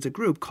 Vanderwerf leads a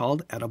group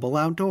called Edible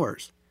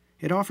Outdoors.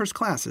 It offers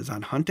classes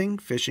on hunting,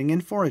 fishing,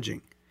 and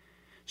foraging.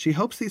 She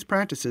hopes these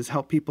practices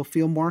help people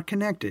feel more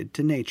connected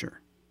to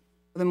nature.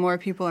 The more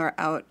people are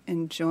out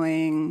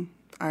enjoying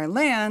our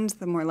land,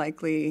 the more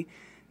likely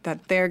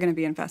that they're going to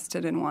be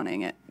invested in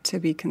wanting it to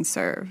be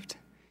conserved.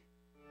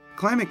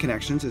 Climate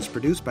Connections is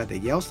produced by the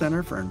Yale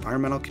Center for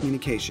Environmental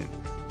Communication.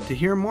 To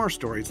hear more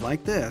stories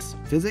like this,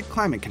 visit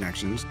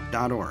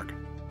climateconnections.org.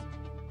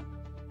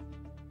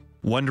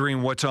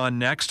 Wondering what's on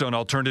next on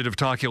Alternative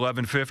Talk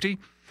 1150?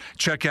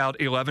 Check out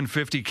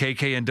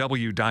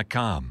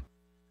 1150kknw.com.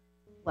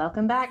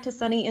 Welcome back to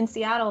Sunny in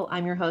Seattle.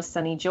 I'm your host,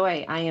 Sunny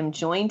Joy. I am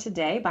joined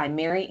today by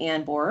Mary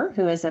Ann Borer,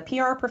 who is a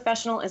PR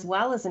professional as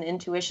well as an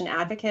intuition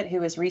advocate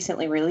who has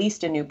recently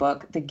released a new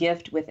book, The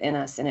Gift Within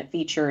Us, and it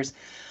features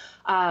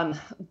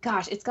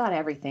it's got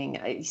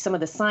everything. Some of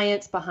the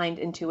science behind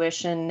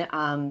intuition,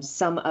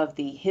 some of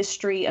the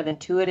history of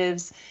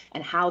intuitives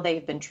and how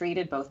they've been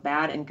treated, both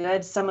bad and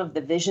good, some of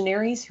the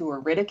visionaries who were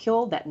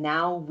ridiculed that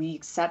now we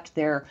accept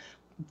their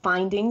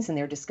findings and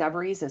their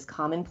discoveries as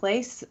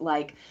commonplace,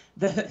 like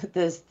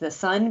the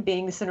sun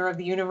being the center of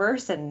the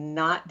universe and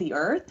not the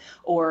earth,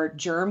 or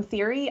germ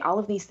theory. All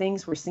of these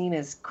things were seen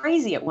as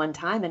crazy at one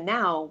time, and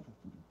now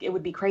it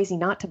would be crazy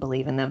not to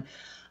believe in them.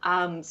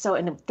 So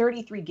in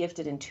 33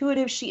 gifted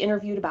intuitives she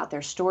interviewed about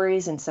their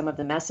stories and some of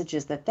the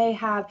messages that they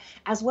have,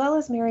 as well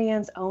as Mary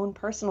Ann's own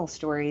personal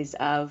stories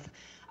of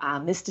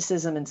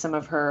mysticism and some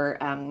of her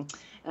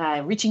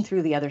reaching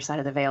through the other side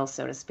of the veil,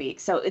 so to speak.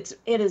 So it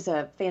is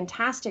a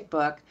fantastic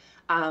book.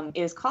 It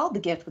is called The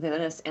Gift Within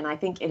Us, and I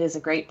think it is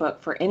a great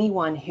book for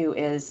anyone who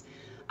is,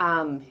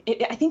 to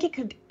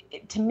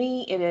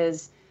me, it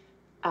is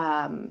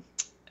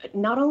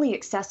not only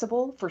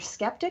accessible for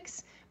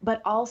skeptics, but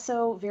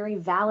also very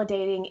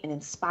validating and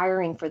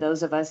inspiring for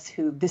those of us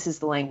who this is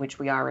the language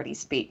we already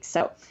speak.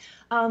 So,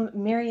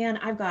 Mary Ann,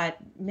 I've got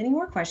many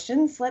more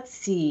questions. Let's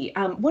see.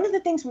 One of the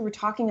things we were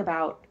talking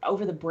about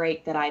over the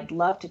break that I'd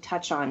love to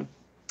touch on,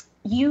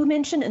 you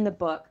mentioned in the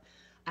book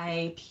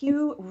a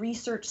Pew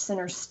Research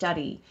Center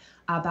study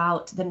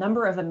about the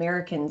number of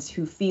Americans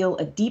who feel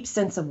a deep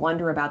sense of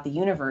wonder about the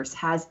universe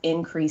has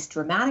increased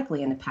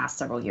dramatically in the past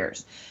several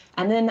years.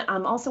 And then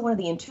also one of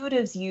the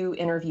intuitives you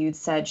interviewed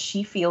said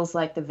she feels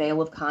like the veil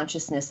of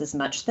consciousness is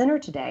much thinner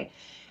today.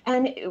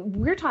 And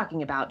we're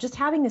talking about just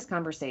having this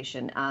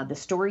conversation, the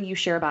story you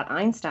share about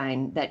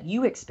Einstein that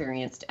you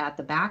experienced at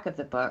the back of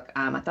the book.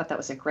 I thought that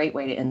was a great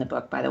way to end the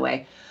book, by the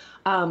way.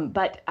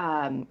 But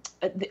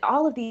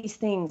all of these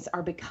things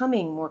are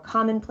becoming more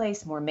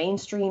commonplace, more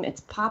mainstream.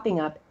 It's popping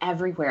up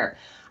everywhere.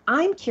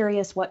 I'm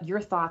curious what your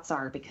thoughts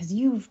are, because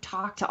you've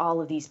talked to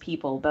all of these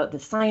people, both the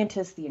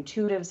scientists, the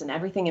intuitives, and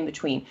everything in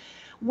between.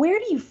 Where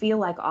do you feel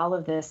like all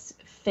of this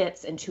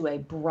fits into a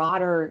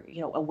broader,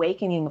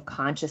 awakening of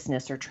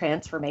consciousness or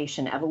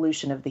transformation,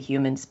 evolution of the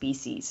human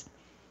species?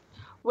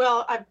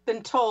 Well, I've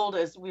been told,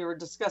 as we were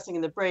discussing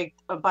in the break,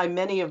 by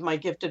many of my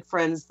gifted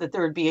friends that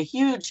there would be a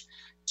huge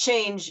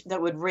change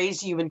that would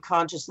raise human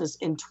consciousness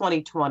in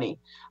 2020.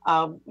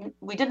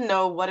 We didn't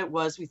know what it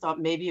was. We thought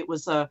maybe it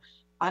was a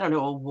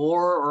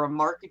war or a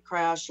market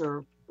crash,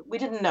 or we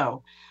didn't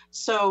know.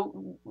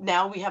 So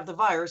now we have the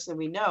virus and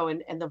we know,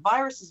 and the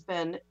virus has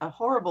been a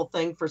horrible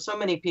thing for so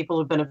many people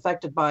who've been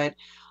affected by it.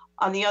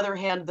 On the other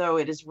hand, though,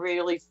 it has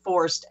really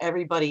forced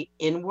everybody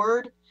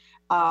inward.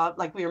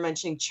 Like we were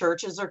mentioning,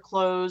 churches are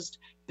closed,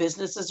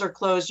 businesses are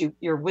closed,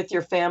 you're with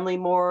your family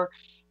more.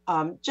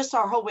 Just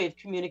our whole way of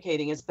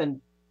communicating has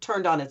been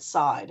turned on its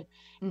side.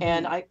 Mm-hmm.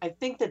 And I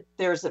think that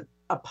there's a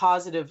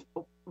positive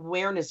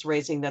awareness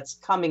raising that's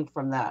coming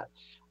from that.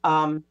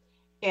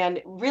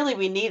 And really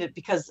we need it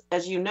because,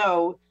 as you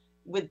know,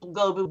 with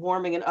global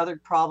warming and other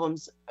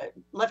problems,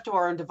 left to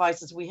our own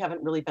devices, we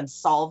haven't really been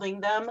solving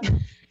them.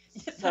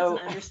 That's an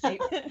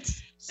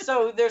understatement.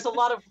 So there's a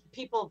lot of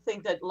people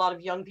think that a lot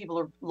of young people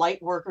are light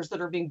workers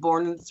that are being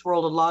born in this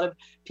world. A lot of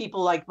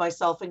people like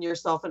myself and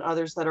yourself and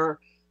others that are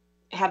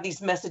have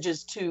these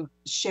messages to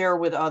share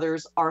with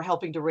others, are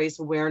helping to raise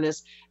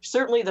awareness.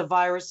 Certainly the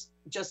virus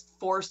just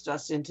forced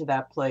us into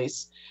that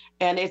place.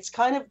 And it's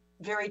kind of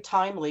very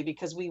timely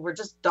because we were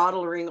just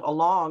dawdling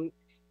along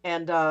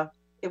and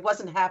it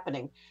wasn't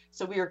happening.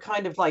 So we were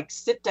kind of like,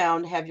 sit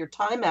down, have your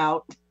time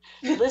out,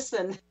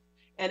 listen,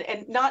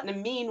 and not in a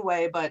mean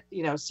way, but,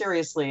 you know,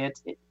 seriously,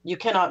 you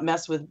cannot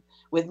mess with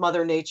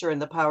Mother Nature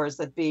and the powers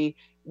that be.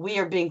 We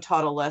are being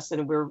taught a lesson,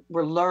 and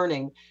we're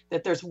learning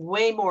that there's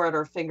way more at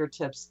our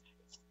fingertips,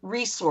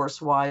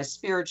 resource-wise,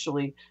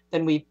 spiritually,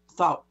 than we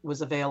thought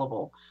was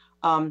available.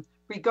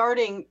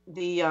 Regarding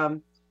the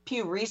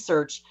Pew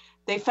Research,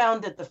 they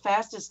found that the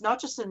fastest,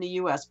 not just in the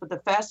US, but the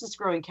fastest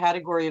growing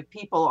category of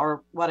people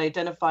are what I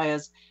identify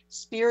as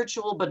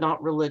spiritual but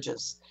not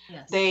religious.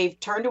 Yes. They've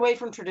turned away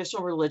from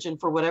traditional religion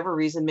for whatever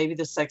reason, maybe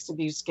the sex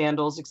abuse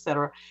scandals,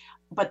 etc.,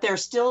 but they're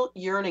still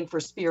yearning for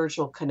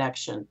spiritual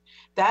connection.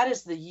 That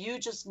is the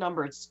hugest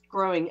number. It's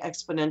growing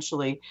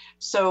exponentially.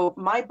 So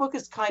my book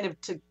is kind of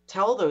to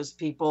tell those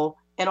people,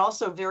 and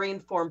also very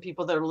informed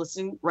people that are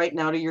listening right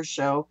now to your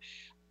show,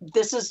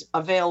 this is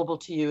available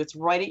to you. It's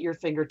right at your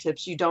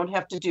fingertips. You don't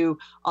have to do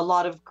a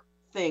lot of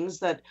things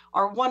that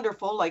are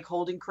wonderful, like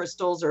holding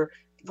crystals or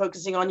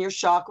focusing on your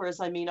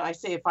chakras. I mean, I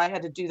say if I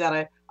had to do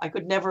that, I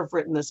could never have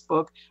written this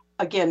book.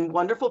 Again,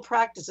 wonderful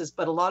practices,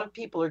 but a lot of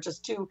people are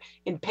just too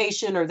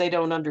impatient or they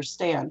don't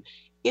understand.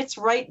 It's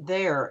right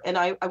there. And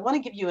I want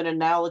to give you an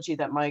analogy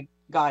that my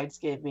guides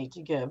gave me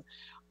to give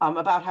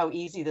about how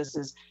easy this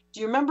is.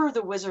 Do you remember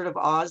the Wizard of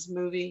Oz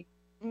movie?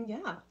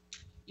 Yeah.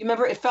 You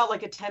remember, it felt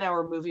like a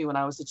 10-hour movie when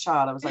I was a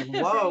child. I was like,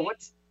 whoa,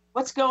 Right.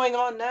 what's going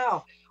on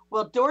now?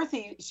 Well,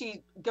 Dorothy,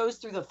 she goes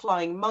through the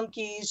flying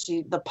monkeys,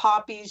 the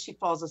poppies, she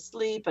falls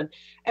asleep, and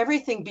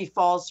everything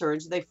befalls her.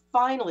 And they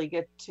finally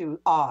get to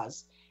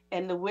Oz.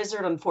 And the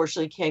wizard,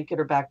 unfortunately, can't get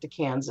her back to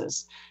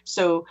Kansas.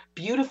 So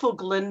beautiful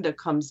Glinda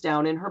comes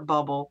down in her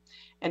bubble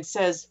and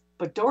says,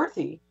 but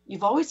Dorothy,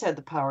 you've always had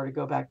the power to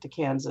go back to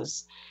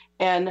Kansas.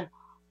 And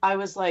I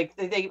was like,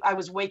 I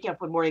was waking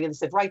up one morning and they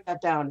said, write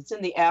that down. It's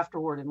in the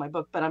afterword in my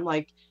book. But I'm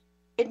like,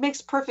 it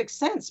makes perfect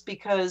sense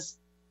because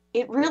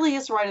it really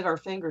is right at our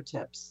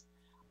fingertips.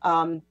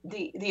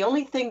 The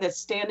only thing that's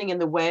standing in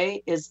the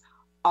way is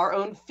our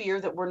own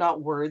fear that we're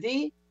not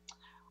worthy,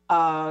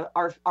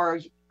 our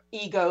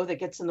ego that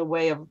gets in the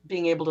way of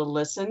being able to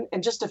listen,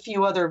 and just a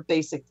few other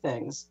basic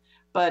things.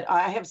 But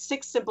I have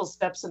 6 simple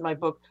steps in my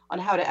book on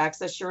how to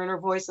access your inner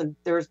voice, and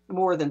there's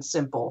more than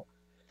simple.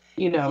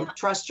 You know, Yeah.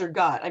 Trust your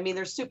gut. I mean,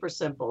 they're super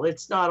simple.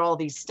 It's not all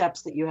these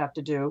steps that you have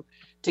to do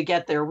to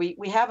get there. We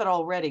have it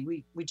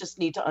already. We just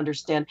need to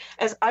understand.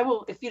 As I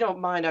will, if you don't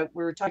mind,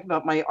 we were talking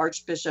about my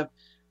Archbishop,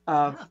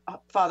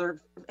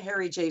 Father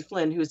Harry J.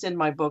 Flynn, who's in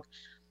my book,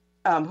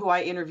 who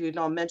I interviewed, and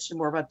I'll mention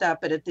more about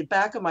that. But at the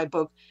back of my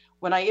book,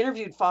 when I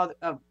interviewed Father,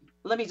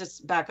 let me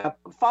just back up.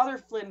 Father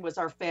Flynn was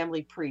our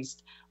family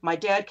priest. My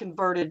dad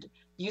converted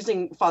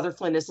using Father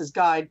Flynn as his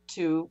guide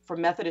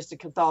from Methodist to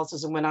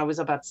Catholicism when I was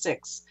about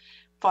 6.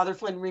 Father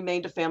Flynn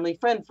remained a family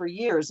friend for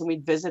years, and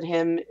we'd visit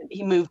him.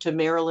 He moved to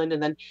Maryland,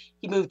 and then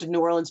he moved to New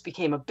Orleans,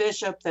 became a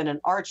bishop, then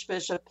an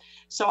archbishop.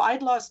 So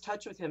I'd lost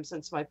touch with him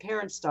since my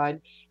parents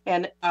died,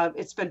 and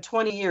it's been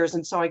 20 years.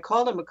 And so I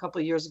called him a couple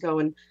of years ago,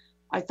 and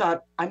I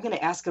thought, I'm going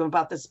to ask him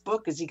about this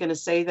book. Is he going to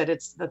say that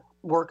it's the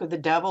work of the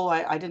devil?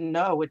 I didn't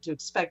know what to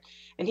expect.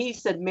 And he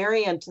said,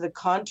 Marianne, to the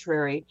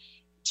contrary,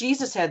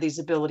 Jesus had these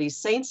abilities.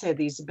 Saints had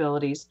these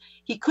abilities.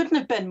 He couldn't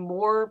have been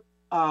more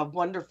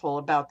wonderful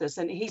about this.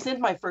 And he's in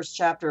my first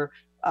chapter,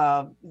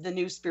 The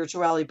New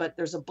Spirituality, but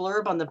there's a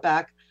blurb on the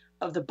back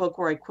of the book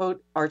where I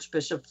quote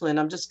Archbishop Flynn.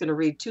 I'm just going to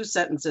read 2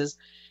 sentences.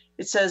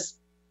 It says,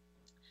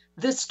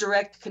 this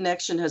direct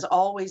connection has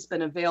always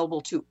been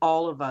available to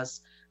all of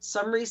us.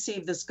 Some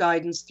receive this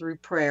guidance through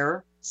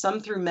prayer,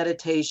 some through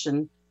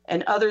meditation,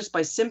 and others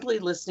by simply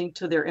listening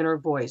to their inner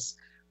voice.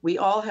 We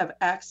all have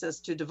access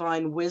to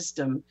divine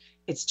wisdom.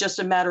 It's just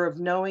a matter of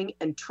knowing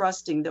and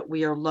trusting that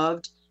we are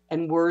loved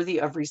and worthy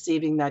of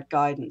receiving that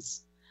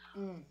guidance.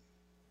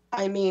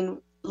 I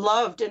mean,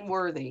 loved and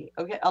worthy.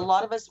 Okay, a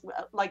lot of us,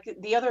 like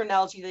the other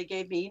analogy they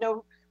gave me, you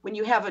know, when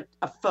you have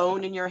a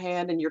phone in your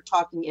hand and you're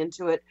talking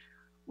into it,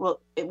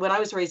 well, when I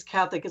was raised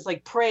Catholic, it's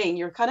like praying.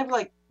 You're kind of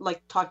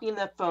like talking in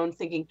that phone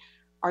thinking,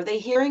 are they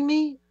hearing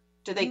me?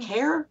 Do they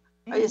care?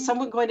 Is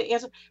someone going to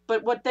answer?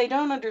 But what they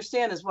don't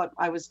understand is what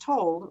I was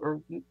told,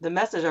 or the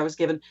message I was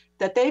given,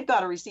 that they've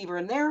got a receiver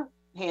in their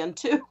hand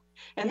too.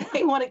 And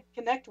they want to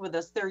connect with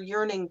us. They're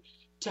yearning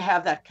to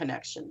have that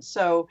connection.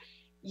 So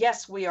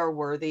yes, we are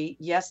worthy.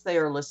 Yes, they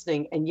are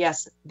listening. And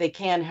yes, they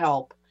can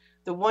help.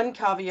 The one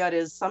caveat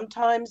is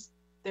sometimes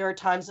there are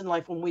times in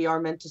life when we are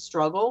meant to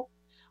struggle.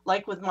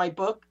 Like with my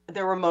book,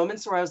 there were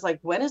moments where I was like,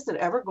 when is it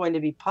ever going to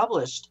be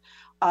published?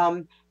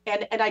 And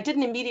I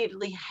didn't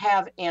immediately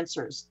have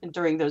answers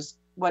during those,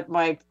 what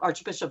my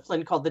Archbishop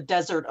Flynn called the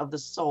desert of the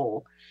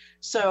soul.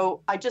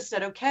 So I just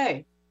said,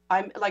 okay,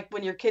 I'm like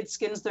when your kid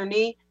skins their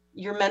knee,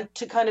 you're meant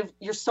to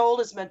your soul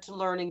is meant to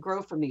learn and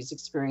grow from these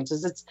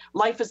experiences.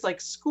 Life is like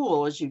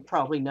school, as you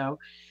probably know.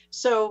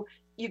 So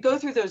you go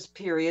through those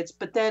periods,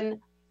 but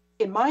then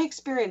in my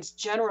experience,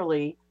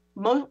 generally,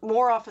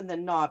 more often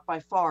than not, by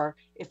far,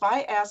 if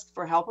I ask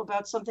for help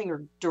about something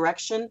or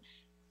direction,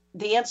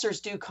 the answers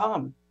do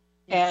come.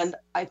 Yes. And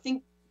I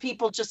think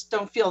people just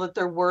don't feel that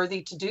they're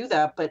worthy to do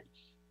that, but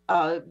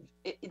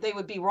they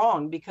would be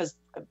wrong, because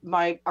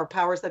our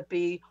powers that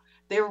be,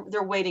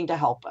 they're waiting to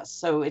help us.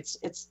 So it's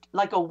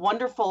like a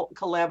wonderful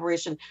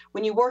collaboration.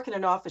 When you work in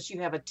an office,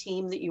 you have a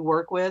team that you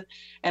work with,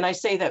 and I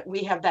say that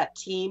we have that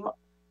team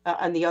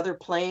on the other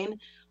plane.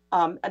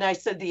 And I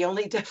said the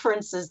only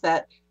difference is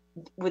that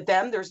with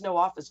them, there's no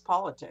office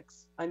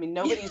politics. I mean,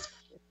 nobody's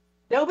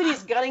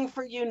gunning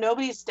for you.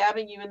 Nobody's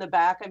stabbing you in the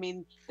back. I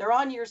mean, they're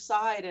on your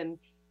side, and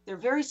they're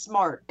very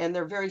smart, and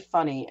they're very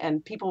funny,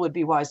 and people would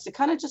be wise to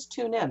kind of just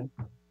tune in.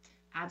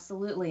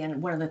 Absolutely.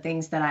 And one of the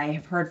things that I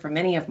have heard from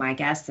many of my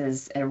guests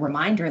is a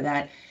reminder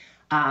that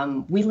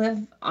we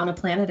live on a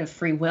planet of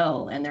free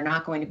will, and they're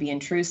not going to be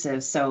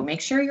intrusive. So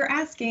make sure you're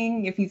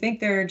asking. If you think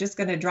they're just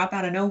going to drop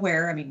out of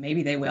nowhere, I mean,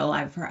 maybe they will.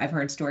 I've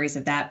heard stories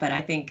of that. But I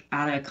think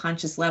on a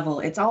conscious level,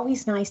 it's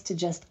always nice to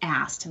just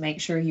ask, to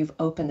make sure you've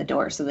opened the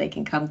door so they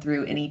can come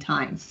through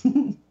anytime.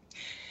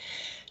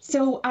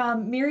 So,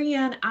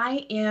 Marianne,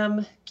 I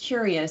am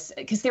curious,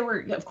 because there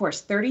were, of course,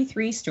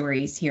 33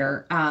 stories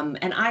here,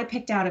 and I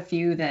picked out a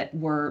few that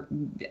were,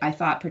 I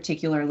thought,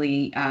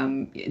 particularly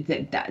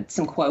that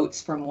some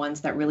quotes from ones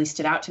that really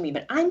stood out to me.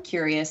 But I'm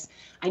curious.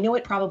 I know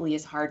it probably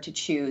is hard to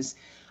choose.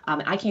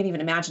 I can't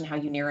even imagine how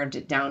you narrowed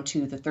it down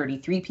to the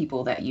 33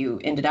 people that you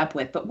ended up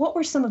with. But what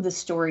were some of the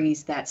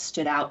stories that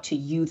stood out to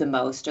you the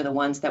most, or the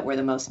ones that were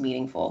the most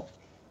meaningful?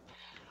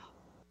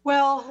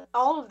 Well,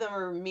 all of them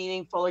are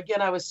meaningful.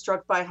 Again, I was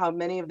struck by how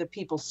many of the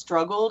people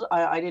struggled.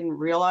 I didn't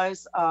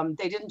realize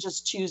they didn't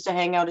just choose to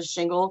hang out a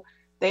shingle.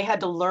 They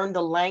had to learn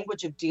the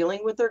language of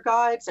dealing with their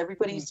guides.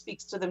 Everybody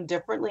speaks to them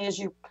differently, as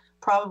you're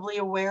probably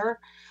aware.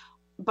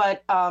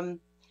 But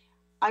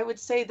I would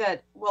say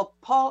that, well,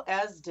 Paul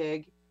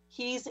Esdig,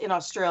 he's in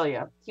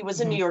Australia. He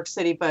was in New York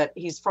City, but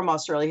he's from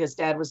Australia. His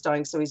dad was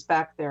dying, so he's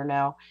back there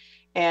now.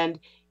 And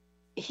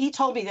he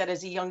told me that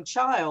as a young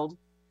child,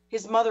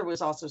 his mother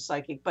was also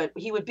psychic, but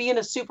he would be in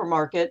a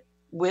supermarket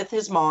with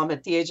his mom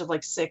at the age of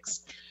like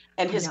 6.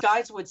 And his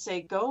guides would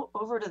say, go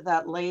over to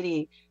that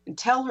lady and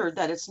tell her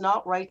that it's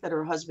not right that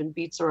her husband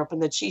beats her up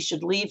and that she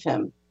should leave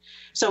him.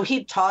 So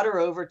he'd taught her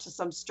over to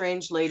some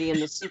strange lady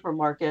in the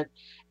supermarket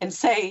and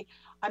say,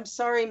 I'm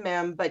sorry,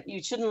 ma'am, but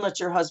you shouldn't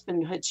let your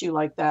husband hit you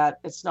like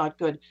that. It's not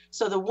good.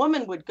 So the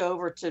woman would go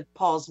over to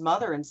Paul's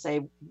mother and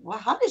say, well,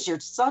 how does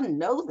your son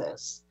know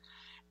this?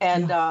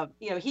 And,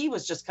 he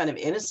was just kind of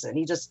innocent.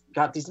 He just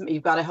got these,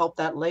 you've got to help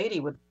that lady,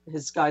 what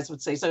his guys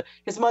would say. So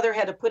his mother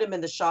had to put him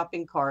in the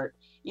shopping cart,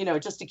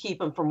 just to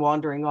keep him from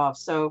wandering off.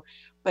 So,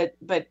 but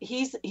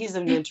he's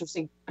an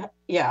interesting,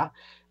 A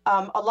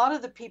lot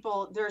of the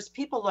people, there's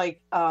people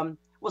like,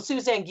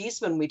 Suzanne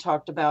Giesemann we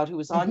talked about, who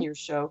was on your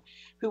show,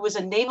 who was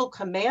a naval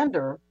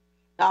commander.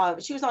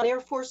 She was on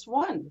Air Force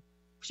One.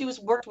 She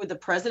worked with the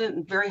president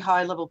and very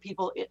high level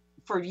people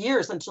for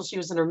years until she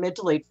was in her mid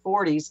to late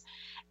 40s.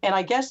 And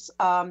I guess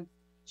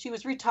she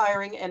was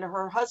retiring, and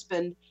her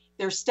husband,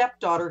 their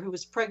stepdaughter, who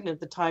was pregnant at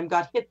the time,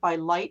 got hit by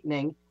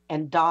lightning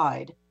and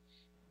died.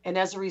 And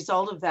as a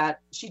result of that,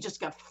 she just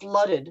got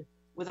flooded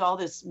with all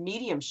this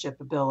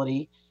mediumship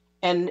ability,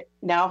 and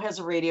now has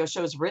a radio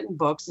show, has written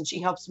books, and she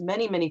helps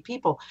many, many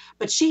people.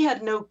 But she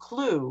had no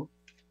clue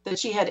that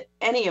she had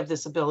any of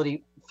this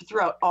ability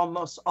throughout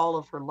almost all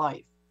of her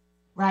life.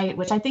 Right,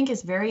 which I think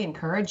is very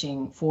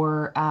encouraging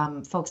for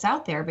folks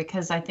out there,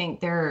 because I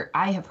think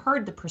I have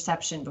heard the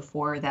perception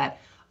before that,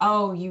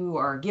 oh, you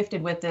are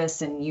gifted with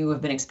this and you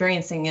have been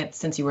experiencing it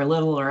since you were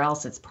little, or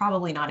else it's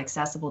probably not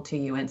accessible to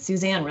you. And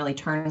Suzanne really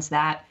turns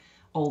that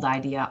old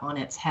idea on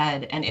its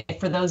head. And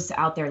for those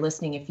out there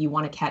listening, if you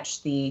want to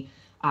catch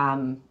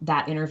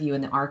that interview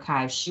in the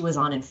archives, she was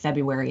on in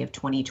February of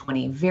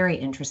 2020. Very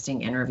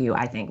interesting interview,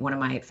 I think. One of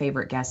my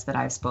favorite guests that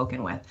I've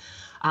spoken with.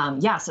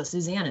 So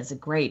Suzanne is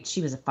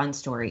she was a fun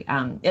story.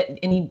 I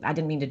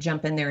didn't mean to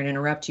jump in there and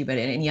interrupt you, but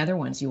any other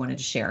ones you wanted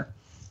to share?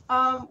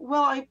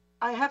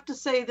 I have to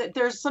say that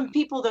there's some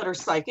people that are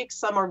psychics,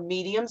 some are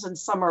mediums, and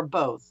some are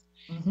both.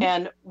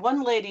 And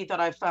one lady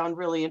that I found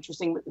really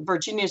interesting,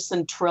 Virginia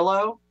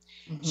Centrillo,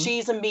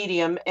 she's a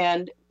medium,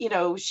 and,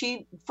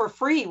 she for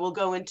free will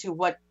go into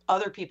what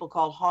other people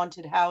call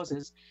haunted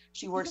houses.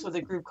 She works with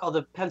a group called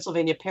the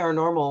Pennsylvania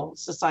Paranormal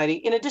Society,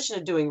 in addition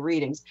to doing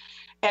readings.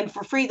 And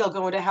for free, they'll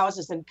go into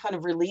houses and kind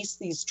of release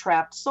these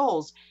trapped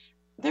souls.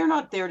 They're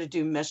not there to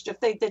do mischief.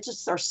 They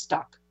just are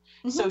stuck.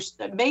 So it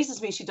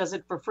amazes me she does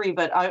it for free.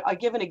 But I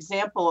give an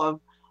example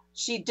of,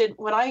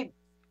 when I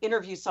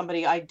interview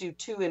somebody, I do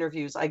 2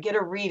 interviews. I get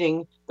a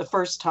reading the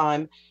first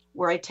time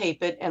where I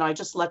tape it, and I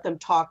just let them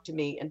talk to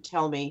me and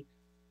tell me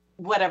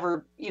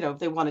whatever,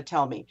 they want to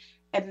tell me.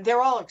 And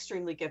they're all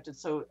extremely gifted,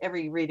 so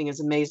every reading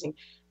is amazing.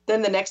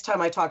 Then the next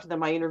time I talk to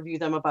them, I interview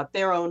them about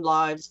their own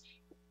lives,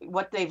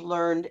 what they've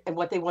learned and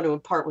what they want to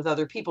impart with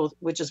other people,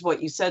 which is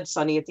what you said,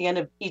 Sunny. At the end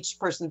of each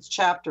person's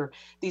chapter,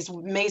 these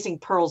amazing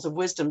pearls of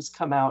wisdoms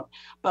come out.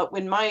 But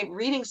when my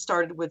reading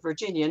started with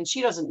Virginia, and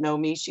she doesn't know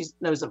me, she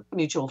knows a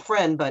mutual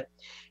friend, but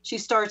she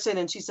starts in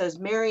and she says,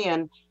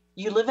 Marianne,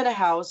 you live in a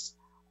house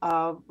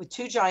with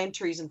 2 giant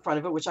trees in front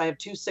of it, which I have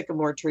 2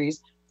 sycamore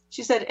trees.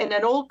 She said, and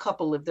an old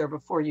couple lived there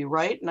before you,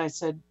 right? And I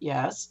said,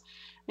 yes.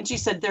 And she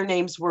said their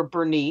names were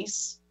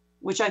Bernice,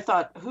 which I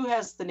thought, who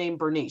has the name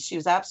Bernice? She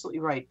was absolutely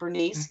right,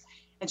 Bernice.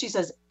 And she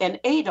says, and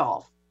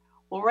Adolf.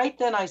 Well, right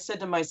then I said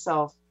to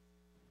myself,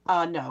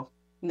 no.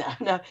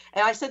 And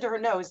I said to her,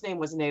 no, his name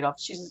wasn't Adolf.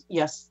 She says,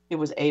 yes, it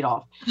was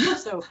Adolf.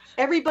 So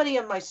everybody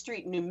on my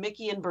street knew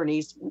Mickey and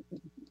Bernice.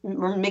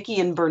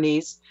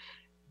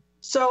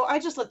 So I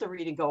just let the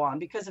reading go on,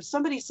 because if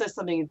somebody says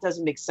something that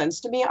doesn't make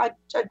sense to me, I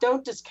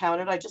don't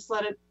discount it. I just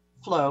let it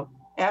flow.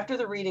 After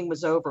the reading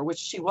was over, which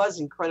she was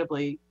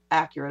incredibly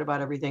accurate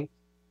about everything,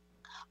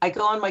 I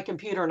go on my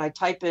computer and I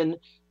type in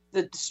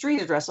the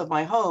street address of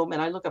my home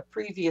and I look up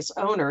previous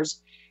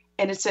owners,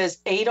 and it says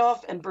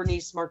Adolf and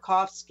Bernice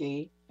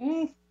Markovsky.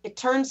 It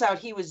turns out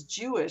he was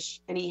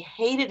Jewish and he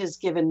hated his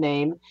given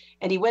name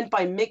and he went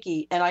by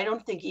Mickey, and I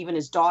don't think even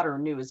his daughter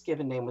knew his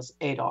given name was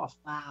Adolf.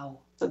 Wow.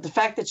 So the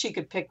fact that she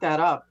could pick that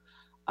up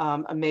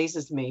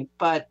amazes me.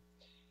 But,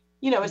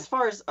 you know, as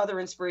far as other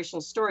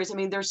inspirational stories, I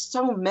mean, there's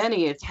so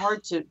many, it's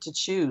hard to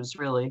choose,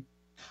 really.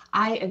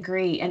 I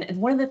agree. And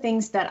one of the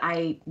things that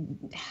I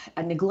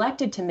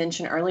neglected to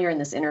mention earlier in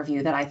this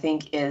interview that I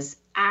think is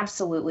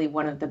absolutely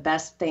one of the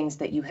best things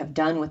that you have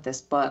done with this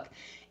book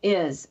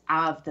is,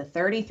 of the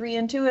 33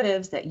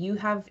 intuitives that you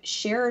have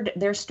shared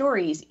their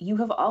stories, you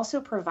have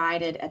also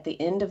provided at the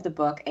end of the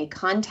book a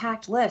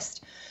contact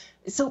list.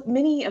 So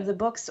many of the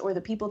books or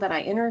the people that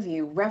I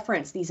interview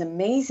reference these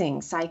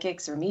amazing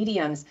psychics or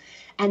mediums,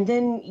 and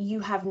then you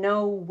have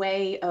no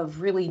way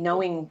of really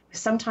knowing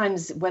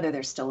sometimes whether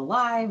they're still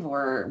alive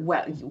or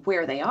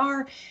where they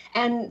are.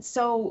 And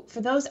so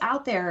for those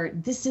out there,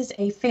 this is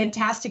a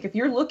fantastic, if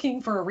you're looking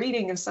for a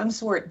reading of some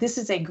sort, this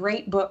is a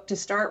great book to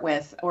start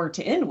with, or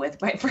to end with,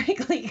 quite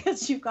frankly,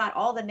 because you've got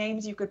all the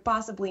names you could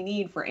possibly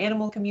need for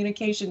animal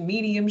communication,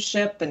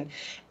 mediumship,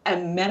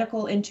 and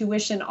medical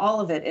intuition, all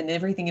of it and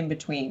everything in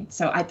between.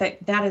 So I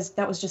think that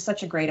was just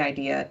such a great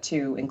idea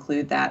to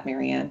include that,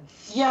 Marianne.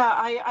 Yeah,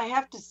 I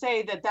have to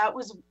say that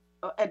was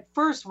at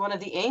first one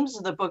of the aims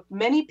of the book.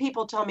 Many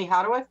people tell me,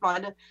 how do I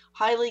find a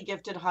highly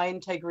gifted, high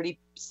integrity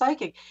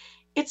psychic?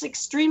 It's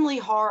extremely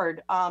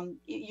hard.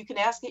 You can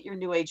ask at your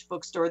New Age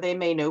bookstore. They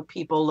may know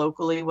people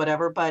locally,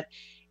 whatever, but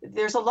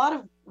there's a lot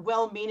of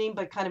well-meaning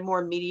but kind of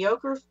more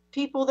mediocre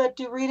people that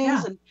do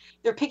readings, and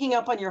they're picking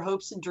up on your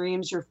hopes and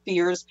dreams, your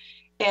fears.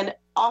 And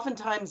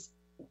oftentimes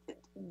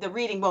the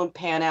reading won't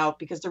pan out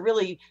because they're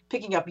really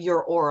picking up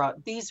your aura.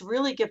 These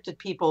really gifted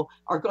people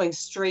are going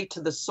straight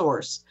to the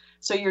source.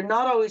 So you're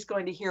not always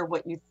going to hear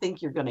what you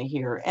think you're going to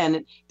hear.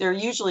 And they're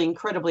usually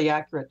incredibly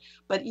accurate.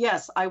 But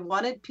yes, I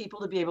wanted people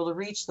to be able to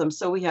reach them.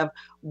 So we have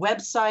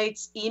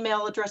websites,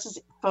 email addresses,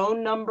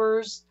 phone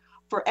numbers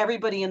for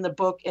everybody in the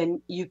book, and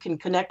you can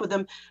connect with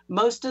them.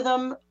 Most of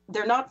them,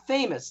 they're not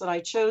famous. And I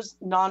chose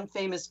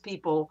non-famous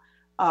people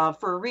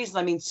for a reason.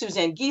 I mean,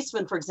 Suzanne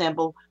Giesemann, for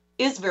example,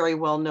 is very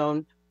well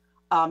known,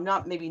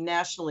 not maybe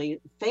nationally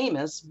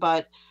famous,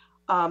 but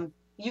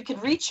you can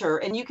reach her,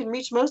 and you can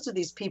reach most of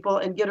these people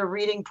and get a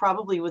reading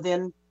probably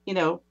within,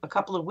 a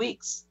couple of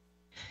weeks.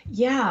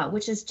 Yeah,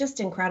 which is just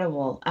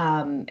incredible.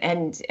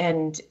 And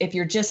if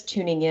you're just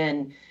tuning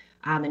in,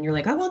 and you're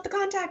like, I want the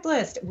contact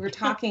list, we're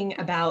talking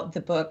about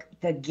the book,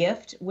 The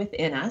Gift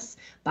Within Us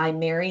by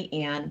Mary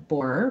Ann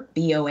Bohrer,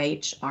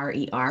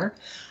 Bohrer.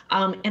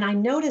 And I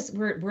notice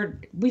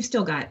we've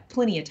still got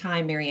plenty of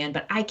time, Mary Ann,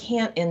 but I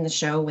can't end the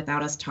show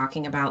without us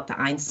talking about the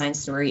Einstein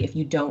story, if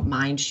you don't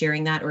mind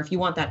sharing that, or if you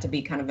want that to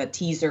be kind of a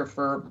teaser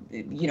for,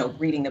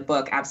 reading the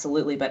book,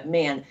 absolutely. But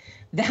man,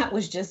 that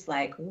was just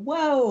like,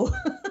 whoa,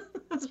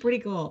 that's pretty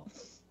cool.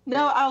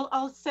 No,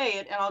 I'll say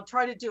it, and I'll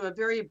try to do a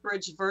very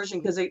abridged version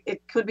because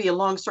it could be a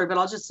long story, but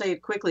I'll just say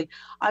it quickly.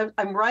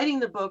 I'm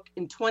writing the book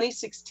in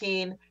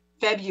 2016,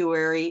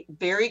 February,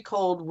 very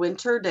cold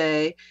winter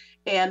day,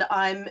 and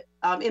I'm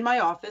in my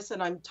office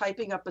and I'm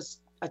typing up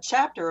a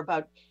chapter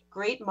about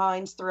great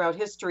minds throughout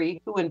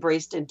history who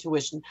embraced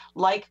intuition,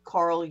 like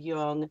Carl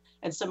Jung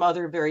and some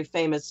other very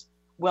famous,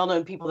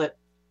 well-known people that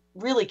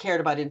really cared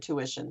about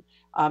intuition.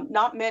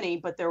 Not many,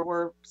 but there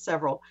were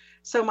several.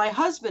 So my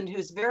husband,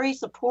 who's very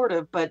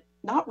supportive, but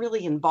not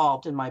really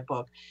involved in my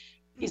book,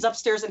 he's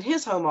upstairs in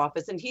his home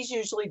office, and he's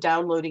usually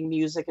downloading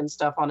music and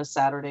stuff on a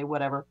Saturday,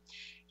 whatever.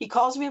 He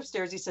calls me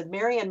upstairs. He said,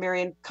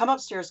 Marianne, come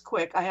upstairs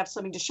quick. I have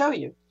something to show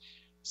you.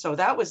 So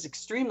that was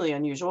extremely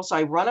unusual. So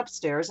I run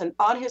upstairs, and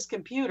on his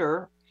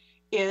computer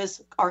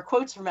are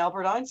quotes from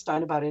Albert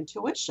Einstein about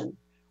intuition,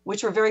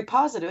 which were very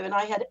positive. And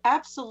I had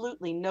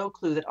absolutely no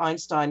clue that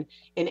Einstein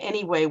in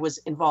any way was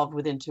involved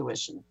with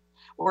intuition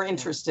or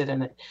interested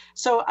in it.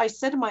 So I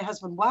said to my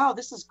husband, wow,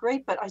 this is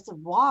great. But I said,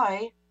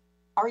 why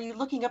are you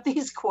looking up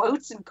these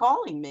quotes and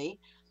calling me?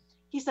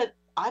 He said,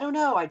 I don't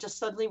know. I just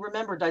suddenly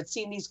remembered I'd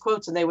seen these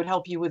quotes and they would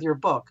help you with your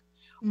book.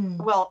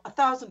 Well,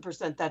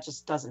 1,000% that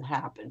just doesn't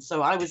happen.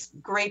 So I was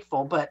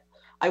grateful, but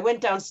I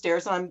went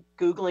downstairs and I'm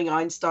Googling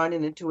Einstein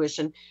and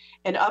intuition,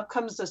 and up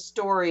comes a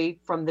story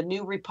from the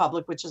New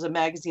Republic, which is a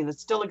magazine that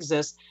still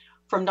exists,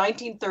 from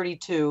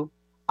 1932.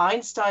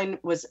 Einstein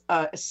was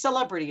a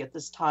celebrity at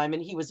this time,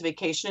 and he was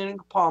vacationing in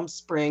Palm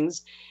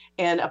Springs.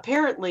 And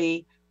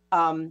apparently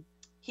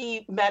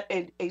he met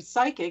a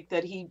psychic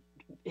that he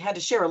had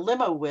to share a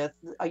limo with,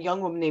 a young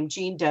woman named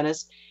Jean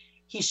Dennis.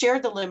 He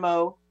shared the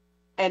limo,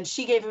 and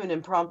she gave him an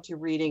impromptu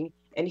reading.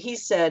 And he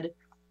said,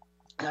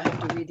 I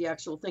have to read the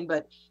actual thing,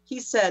 but he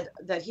said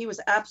that he was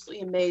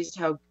absolutely amazed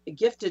how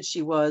gifted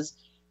she was.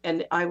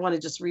 And I want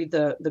to just read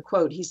the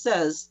quote. He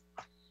says,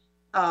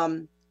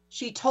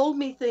 she told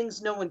me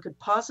things no one could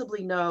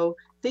possibly know,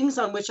 things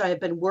on which I have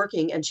been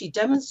working, and she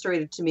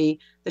demonstrated to me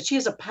that she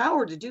has a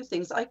power to do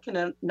things I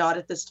cannot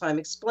at this time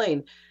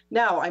explain.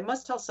 Now, I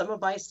must tell some of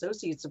my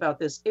associates about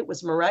this. It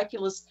was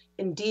miraculous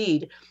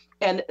indeed.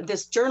 And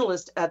this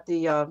journalist at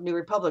the New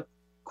Republic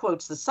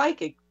quotes the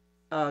psychic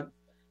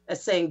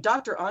as saying,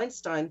 Dr.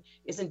 Einstein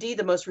is indeed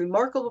the most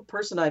remarkable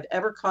person I've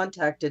ever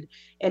contacted,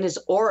 and his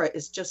aura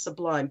is just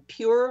sublime,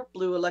 pure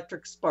blue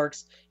electric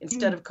sparks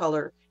instead of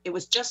color. It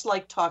was just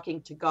like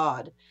talking to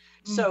God.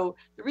 So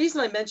the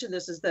reason I mention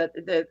this is that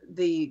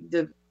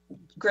the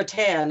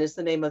Grattan is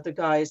the name of the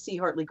guy, C.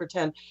 Hartley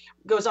Grattan,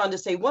 goes on to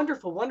say,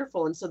 wonderful,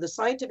 wonderful. And so the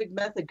scientific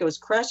method goes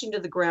crashing to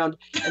the ground,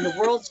 and the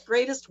world's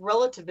greatest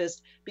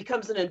relativist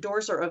becomes an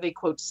endorser of a,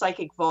 quote,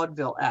 psychic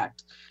vaudeville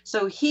act.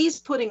 So he's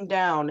putting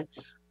down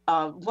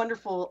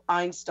wonderful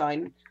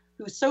Einstein,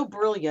 who's so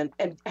brilliant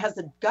and has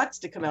the guts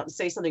to come out and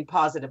say something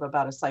positive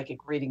about a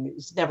psychic reading that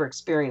he's never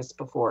experienced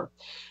before.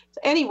 So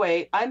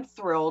anyway, I'm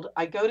thrilled.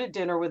 I go to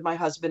dinner with my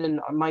husband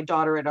and my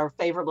daughter at our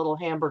favorite little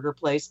hamburger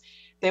place.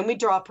 Then we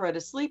drop her at a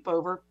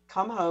sleepover,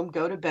 come home,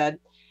 go to bed.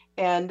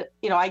 And,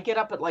 I get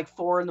up at like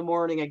 4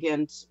 a.m.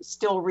 again,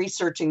 still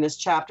researching this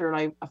chapter.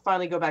 And I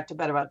finally go back to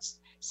bed about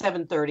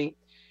 7:30.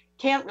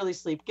 Can't really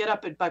sleep. Get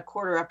up at about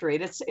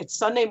 8:15. It's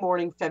Sunday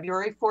morning,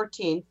 February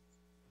 14th.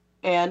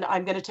 And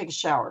I'm going to take a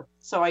shower.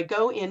 So I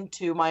go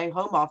into my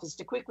home office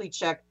to quickly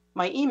check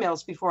my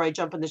emails before I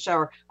jump in the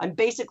shower. I'm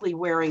basically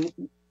wearing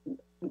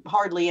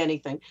hardly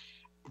anything.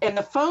 And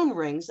the phone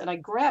rings and I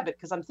grab it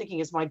because I'm thinking,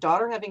 is my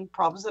daughter having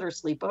problems at her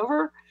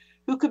sleepover?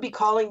 Who could be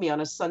calling me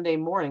on a Sunday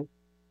morning?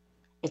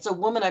 It's a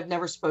woman I've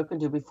never spoken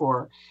to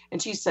before.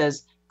 And she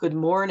says, good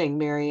morning,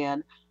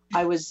 Marianne.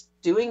 I was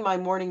doing my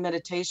morning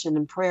meditation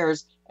and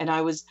prayers, and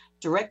I was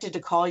directed to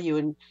call you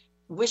and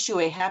wish you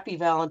a happy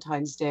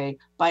Valentine's Day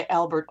by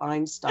Albert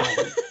Einstein.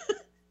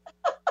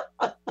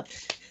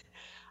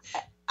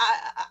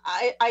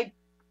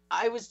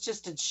 I was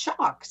just in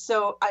shock.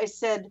 So I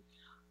said,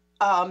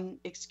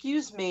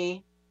 excuse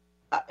me.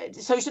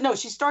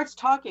 She starts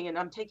talking and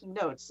I'm taking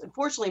notes.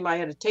 Unfortunately, I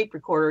had a tape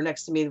recorder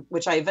next to me,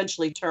 which I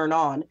eventually turn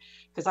on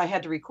because I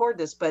had to record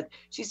this. But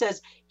she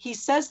says, he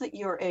says that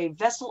you're a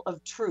vessel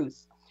of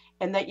truth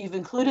and that you've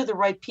included the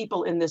right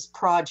people in this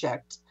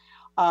project.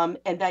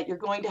 And that you're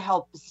going to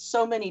help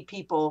so many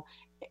people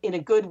in a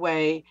good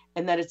way,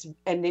 and that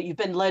you've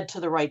been led to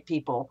the right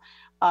people.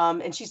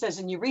 And she says,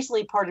 and you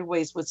recently parted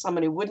ways with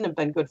someone who wouldn't have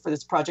been good for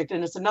this project.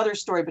 And it's another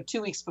story, but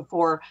 2 weeks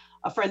before,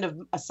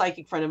 a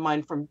psychic friend of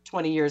mine from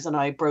 20 years and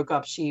I broke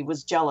up. She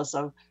was jealous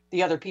of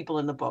the other people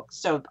in the book.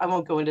 So I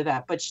won't go into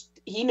that, but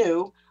he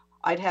knew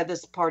I'd had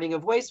this parting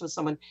of ways with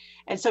someone.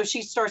 And so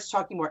she starts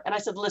talking more. And I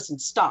said, listen,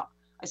 stop.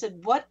 I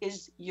said, what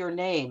is your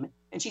name?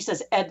 And she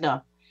says,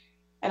 Edna.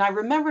 And I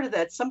remembered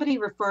that somebody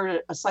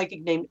referred a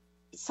psychic name,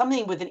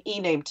 something with an E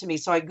name to me.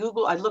 So I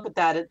look at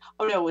that, and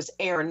oh no, it was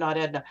Erin, not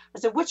Edna. I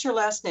said, what's your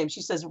last name?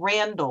 She says,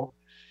 Randall.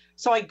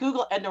 So I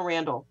Google Edna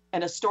Randall,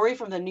 and a story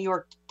from the New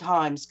York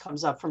Times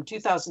comes up from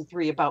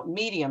 2003 about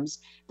mediums.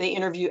 They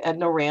interview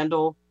Edna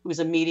Randall, who's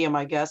a medium,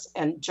 I guess,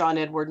 and John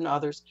Edward and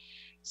others.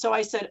 So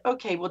I said,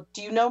 okay, well,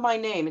 do you know my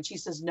name? And she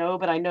says, no,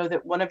 but I know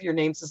that one of your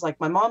names is like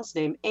my mom's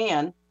name,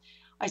 Anne.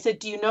 I said,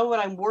 do you know what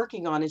I'm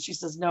working on? And she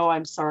says, no,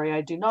 I'm sorry,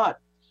 I do not.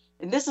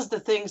 And this is the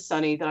thing,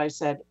 Sonny, that I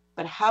said,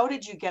 but how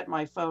did you get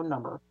my phone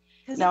number?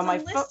 Because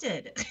it's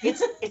unlisted.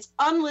 It's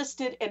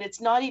unlisted, and it's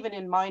not even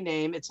in my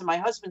name. It's in my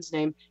husband's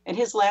name, and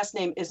his last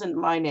name isn't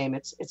my name.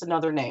 It's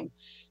another name.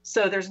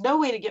 So there's no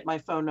way to get my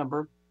phone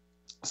number.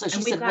 So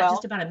she said, well,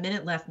 just about a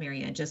minute left,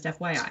 Marianne, just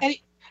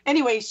FYI.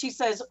 Anyway, she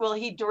says, well,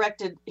 he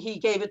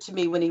gave it to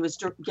me when he was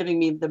giving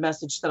me the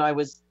message that I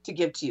was to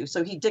give to you.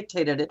 So he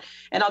dictated it.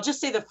 And I'll just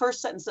say the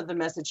first sentence of the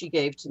message he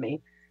gave to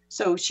me.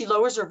 So she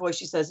lowers her voice.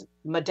 She says,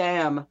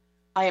 Madame,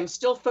 I am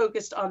still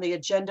focused on the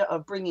agenda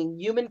of bringing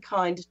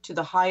humankind to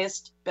the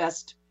highest,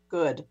 best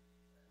good.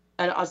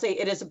 And I'll say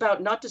it is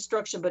about not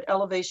destruction, but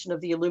elevation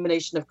of the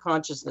illumination of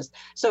consciousness.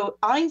 So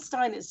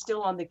Einstein is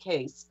still on the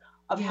case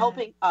of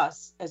helping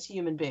us as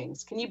human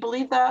beings. Can you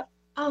believe that?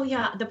 Oh,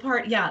 yeah.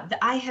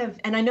 I have,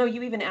 and I know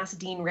you even asked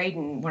Dean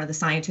Radin, one of the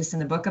scientists in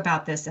the book,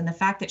 about this, and the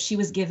fact that she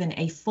was given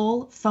a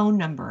full phone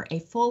number, a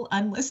full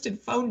unlisted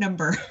phone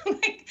number.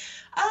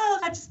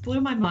 That just blew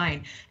my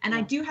mind. And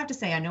I do have to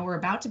say, I know we're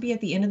about to be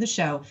at the end of the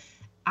show.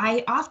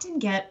 I often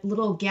get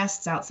little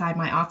guests outside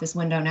my office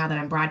window now that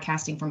I'm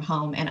broadcasting from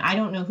home, and I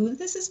don't know who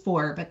this is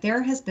for, but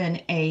there has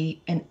been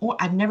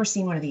I've never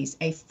seen one of these,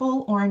 a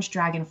full orange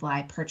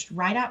dragonfly perched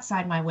right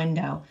outside my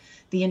window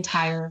the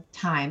entire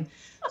time.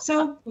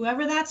 So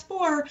whoever that's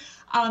for,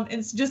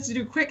 it's just to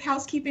do a quick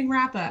housekeeping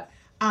wrap up.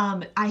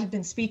 I have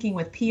been speaking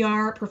with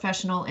PR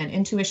professional and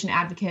intuition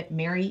advocate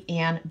Mary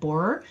Ann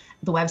Bohrer.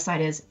 The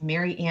website is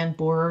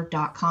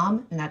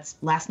maryannbohrer.com, and that's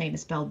last name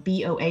is spelled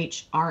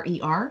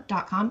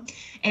BOHRER.com.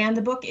 And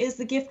the book is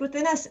The Gift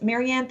Within Us.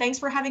 Mary Ann, thanks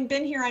for having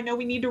been here. I know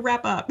we need to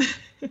wrap up.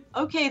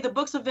 Okay, the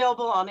book's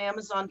available on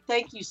Amazon.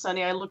 Thank you,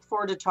 Sunny. I look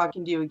forward to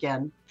talking to you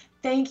again.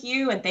 Thank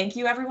you, and thank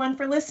you everyone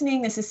for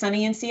listening. This is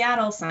Sunny in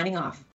Seattle signing off.